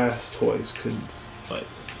Blastoise couldn't like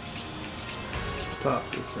stop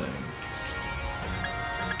this thing.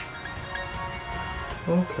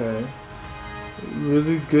 Okay.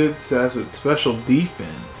 Really good stats with special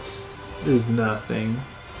defense is nothing,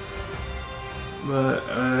 but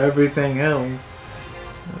everything else.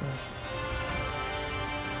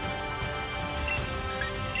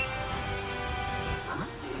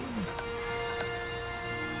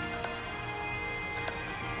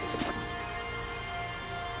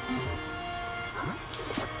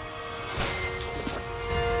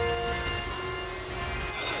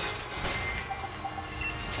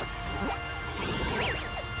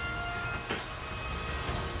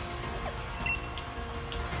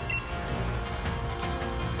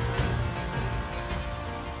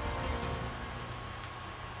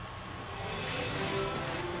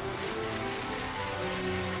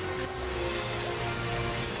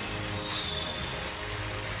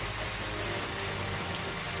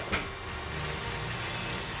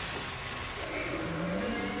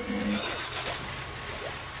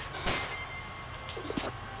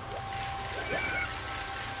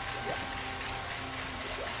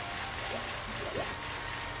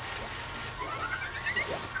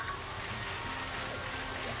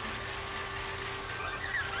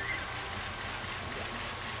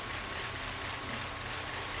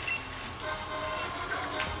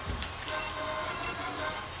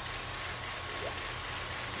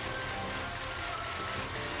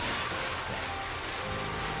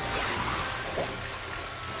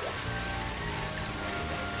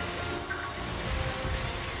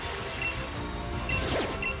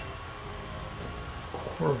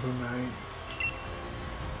 Corviknight.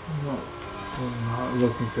 I'm not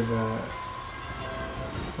looking for that.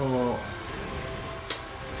 Oh, well.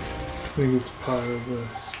 I think it's part of the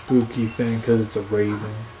spooky thing because it's a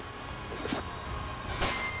raven.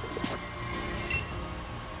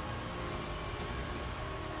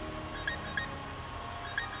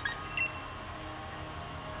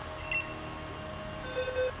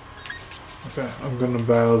 Okay, I'm gonna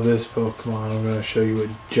battle this Pokemon. I'm gonna show you what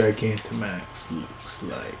Gigantamax looks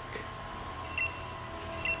like.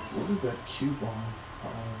 What is that Cubone?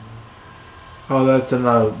 Oh,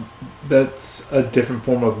 that's a different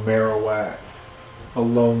form of Marowak. A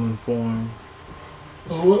lowland form.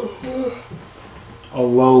 A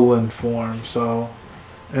lowland form, so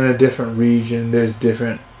in a different region there's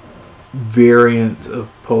different variants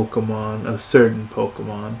of Pokemon, of certain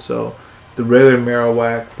Pokemon. So the regular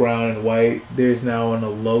Marowak, brown and white, there's now an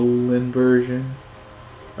alolan version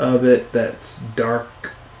of it that's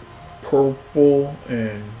dark purple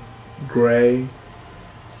and gray.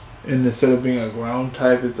 And instead of being a ground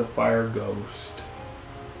type, it's a fire ghost.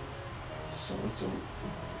 So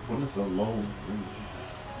what is a low region?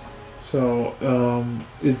 So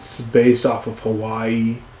it's based off of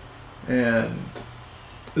Hawaii, and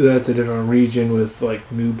that's a different region with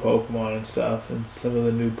like new Pokemon and stuff. And some of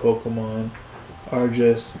the new Pokemon are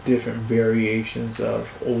just different variations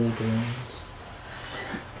of old ones.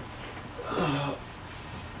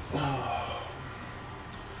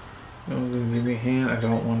 I'm gonna give me a hand. I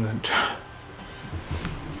don't want to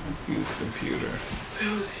use the computer.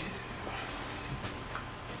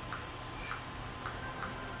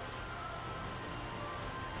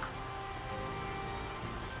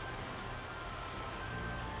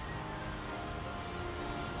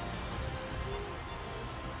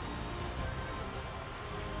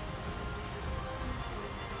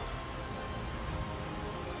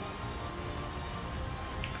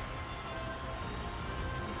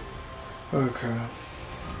 Okay.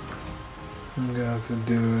 I'm gonna have to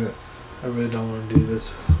do it. I really don't want to do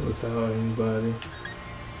this without anybody.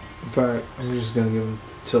 In fact, I'm just gonna give them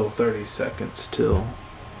till 30 seconds till.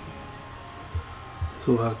 This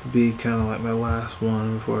will have to be kind of like my last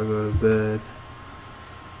one before I go to bed.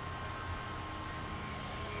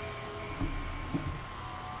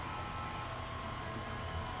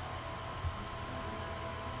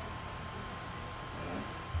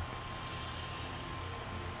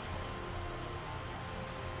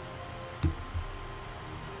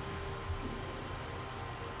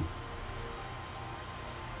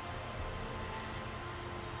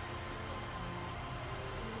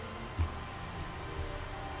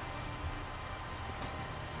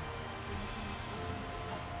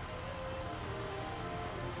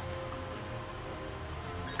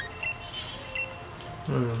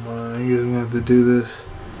 Never mind, I guess I'm gonna have to do this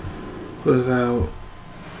without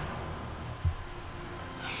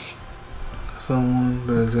someone,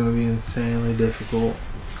 but it's gonna be insanely difficult.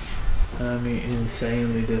 I mean,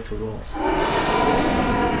 insanely difficult.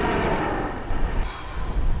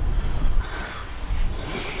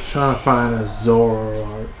 Trying to find a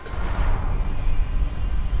Zoroark.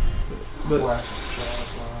 But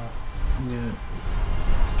yeah.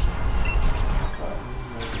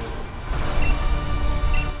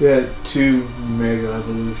 We had 2 Mega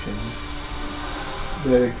Evolutions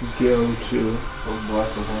that it could go to.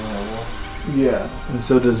 Yeah, and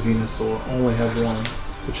so does Venusaur. Only have 1.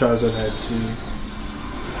 The Charizard had 2.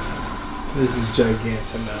 This is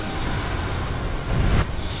Gigantamax.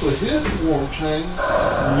 So his form changed?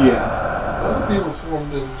 Yeah. Other people's form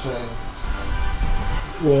didn't change.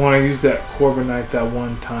 Well, when I used that Corviknight that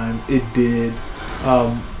one time, it did.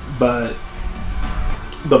 But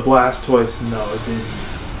the Blastoise, no, it didn't.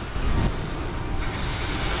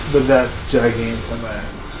 But that's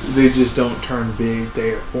Gigantamax. They just don't turn big.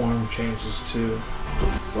 Their form changes too.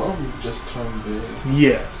 But some just turn big.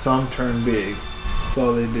 Yeah, some turn big. That's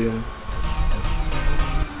all they do.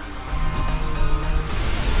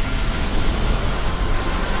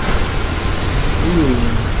 Ooh.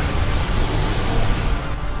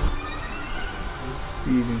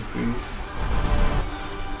 Speed increased.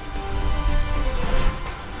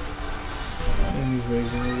 And he's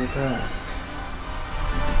raising his attack.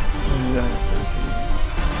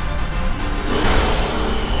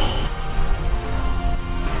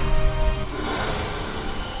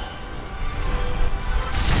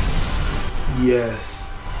 Yes,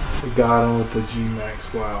 I got him with the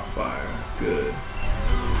G-Max Wildfire. Good.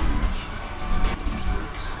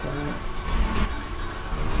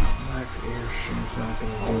 Max Airstream's not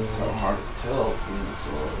gonna do it. It's hard to tell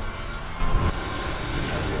Venusaur.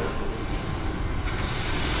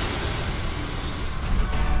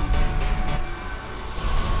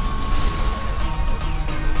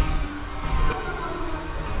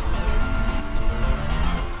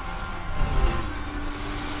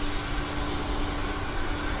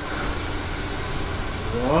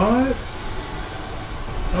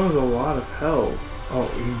 lot of help. Oh,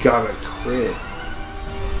 he got a crit.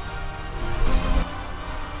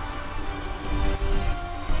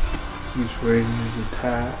 Keeps raising his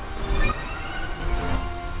attack.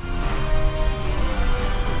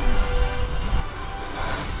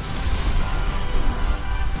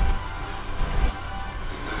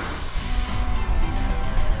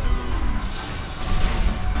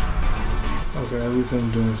 Okay, at least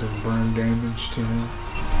I'm doing some burn damage to him.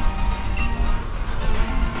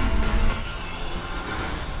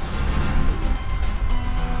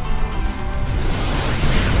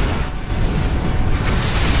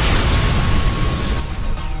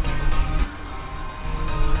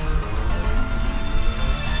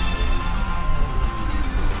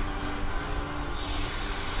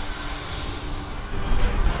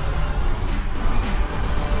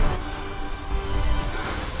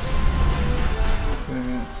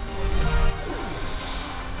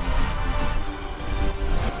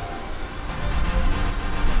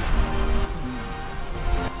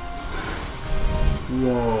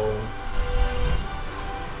 Whoa.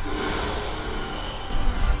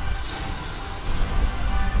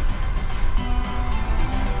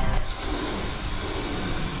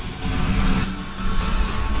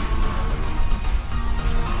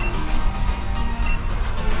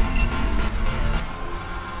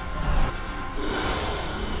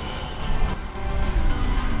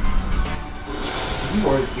 You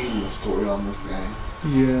already beaten the story on this game.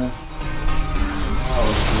 Yeah.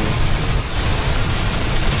 Oh,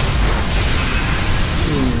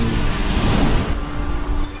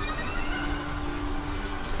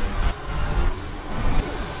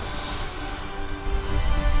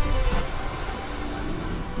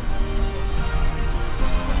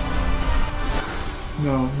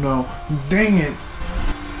 No, no. Dang it.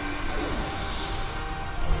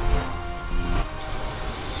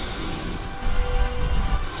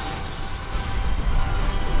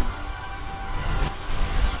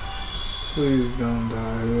 Please don't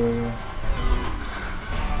die, whoever.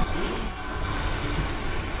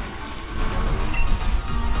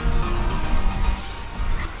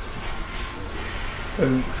 I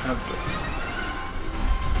didn't have to.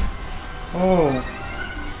 Oh.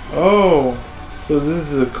 Oh. So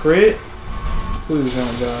this is a crit? Please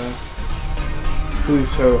don't die. Please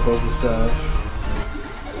try to focus Sash.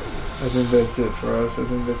 I think that's it for us. I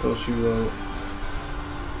think that's all she wrote.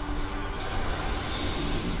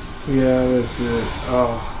 Yeah, that's it.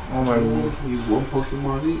 Oh my lord. use one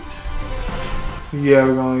Pokemon each? Yeah,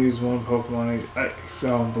 we're gonna use one Pokemon each. I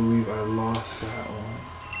don't believe I lost that one.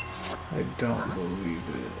 I don't believe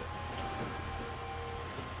it.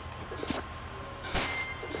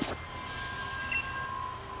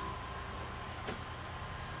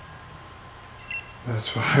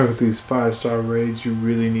 That's why with these 5-star raids, you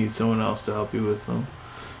really need someone else to help you with them.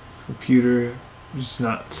 This computer is just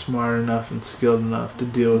not smart enough and skilled enough to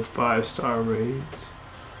deal with 5-star raids.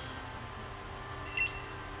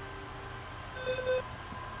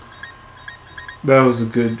 That was a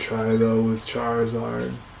good try though with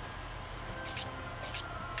Charizard.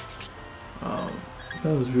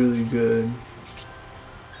 That was really good.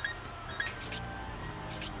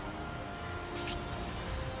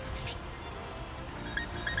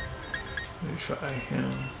 Let me try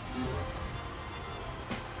him.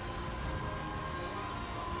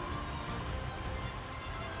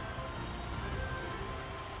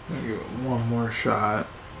 I'm gonna give it one more shot.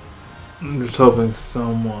 I'm just hoping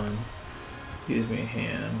someone gives me a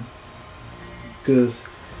hand. Because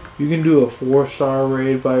you can do a 4-star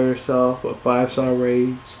raid by yourself, but 5-star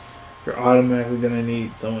raids, you're automatically gonna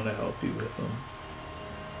need someone to help you with them.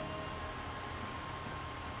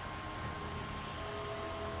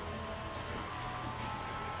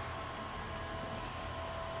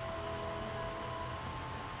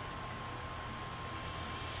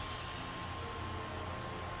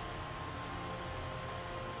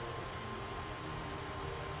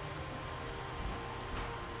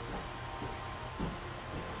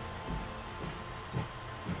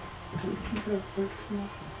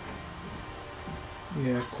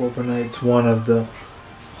 Yeah, Corviknight's one of the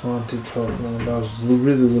haunted Pokemon. I was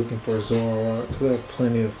really looking for Zoroark because I have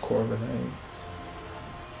plenty of Corviknights.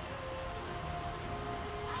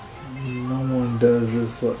 No one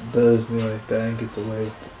does me like that and gets away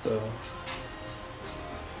with it though.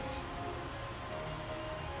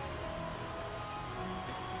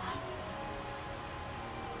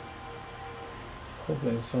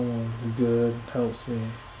 Hoping someone's good helps me.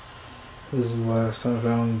 This is the last time if I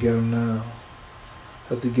don't get him now.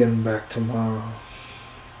 I have to get him back tomorrow.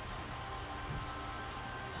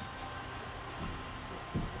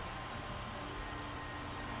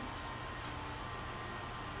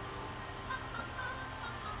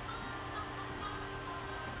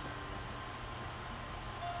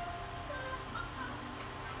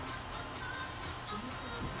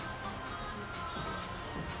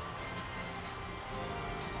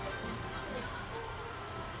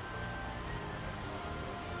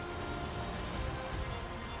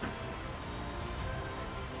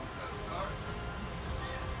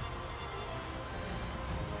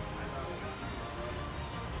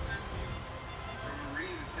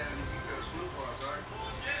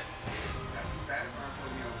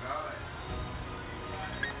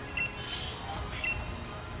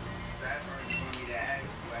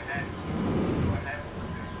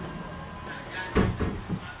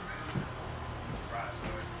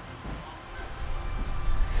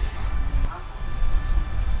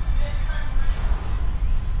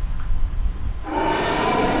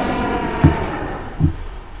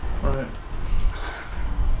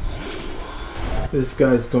 This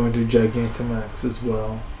guy's going to Gigantamax as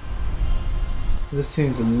well. This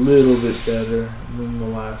seems a little bit better than the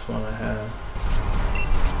last one I had.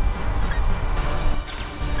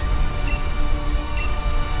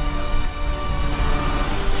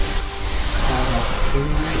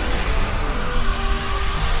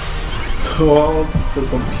 Well, the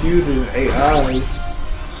computer AI.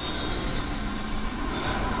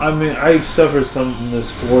 I mean, I suffered some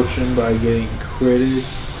misfortune by getting critted,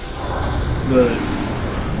 but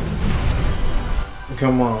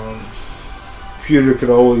come on, computer could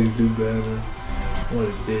always do better than what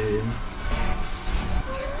it did.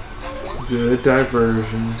 Good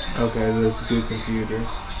diversion. Okay, that's a good computer.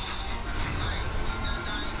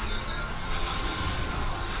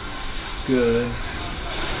 Good.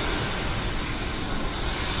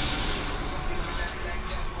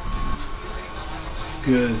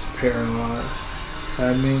 Good, it's paralyzed.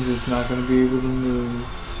 That means it's not going to be able to move.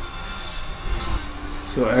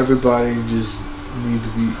 So everybody just need to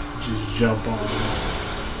be, just jump on it.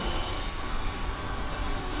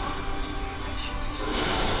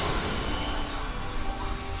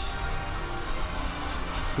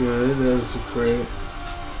 Good, that's a crit.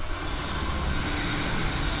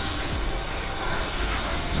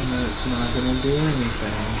 And that's not going to do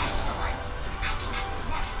anything.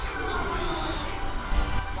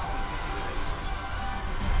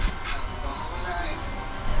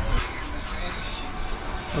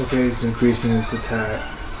 Okay, it's increasing its attack.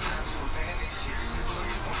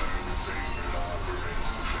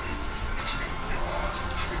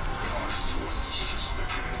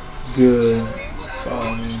 Good.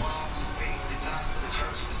 Follow me.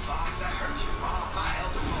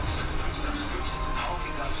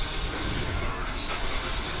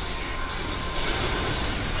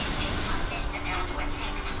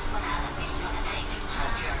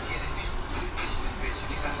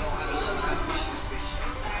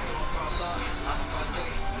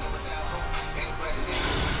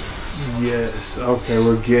 Yes, okay,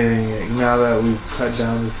 we're getting it. Now that we've cut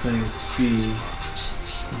down this thing's speed,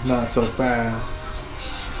 it's not so fast.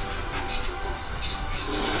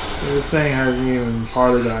 This thing hasn't even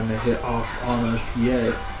hardly gotten a hit off on us yet.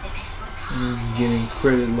 And it's getting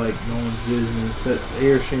critted like no one's business. That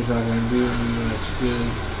airstream's not going to do anything that's good.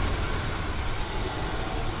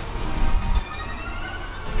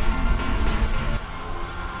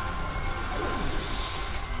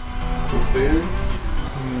 Fair?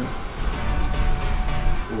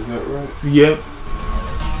 Was that right? Yep.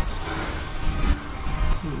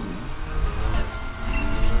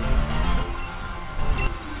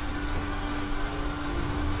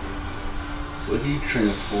 So he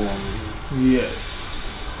transformed. Yes.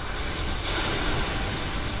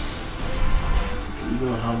 Do you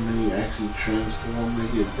know how many actually transform they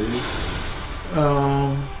get big?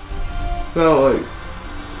 About like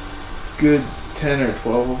good 10 or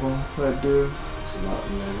 12 of them that do. It's a lot,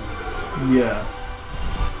 man. Yeah.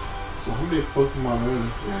 So how many Pokemon are in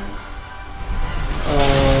this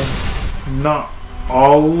game? Not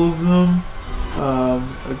all of them. I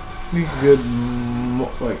think a good,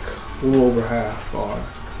 like, a little over half are.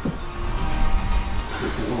 So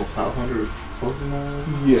it's like over 500 Pokemon?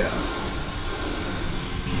 Yeah.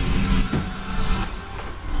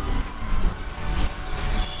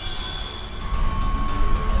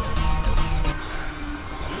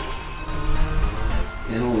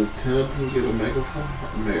 And only 10 of them get a Mega Form?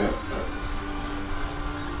 Let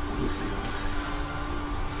me see.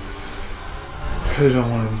 I don't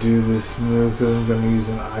want to do this move because I'm going to use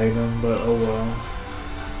an item, but oh well.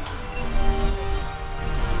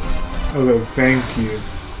 Okay, thank you.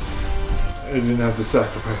 I didn't have to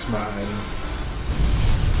sacrifice my item.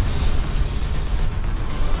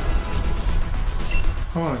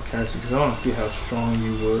 I want to catch you because I want to see how strong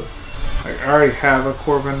you were. Like, I already have a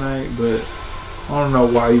Corviknight, but I don't know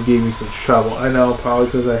why you gave me some trouble. I know, probably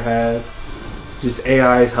because I had just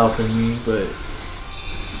AI is helping me, but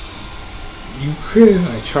you critted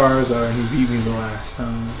my Charizard and he beat me the last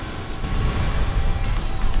time.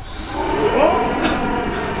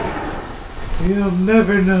 You'll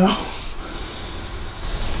never know.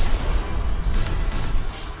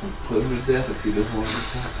 I'll put him to death if he doesn't want to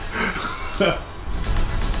attack.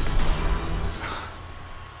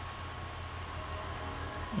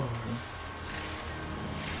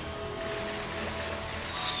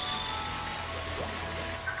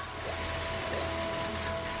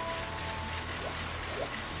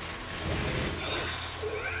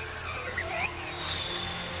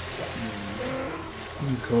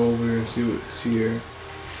 Go over here and see what's here.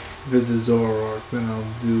 If it's a Zoroark, then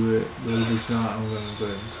I'll do it. But if it's not, I'm gonna go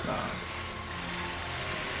ahead and stop.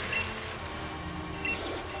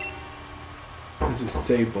 It's a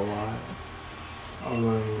Sableye. I'm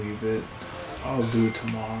gonna leave it. I'll do it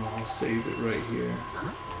tomorrow. I'll save it right here.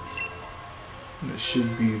 And it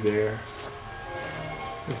should be there.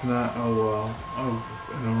 If not, oh well.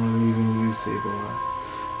 I don't really even use Sableye.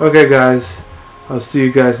 Okay, guys. I'll see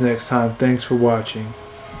you guys next time. Thanks for watching.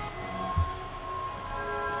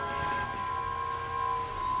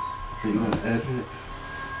 Are you gonna edit it?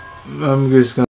 I'm just gonna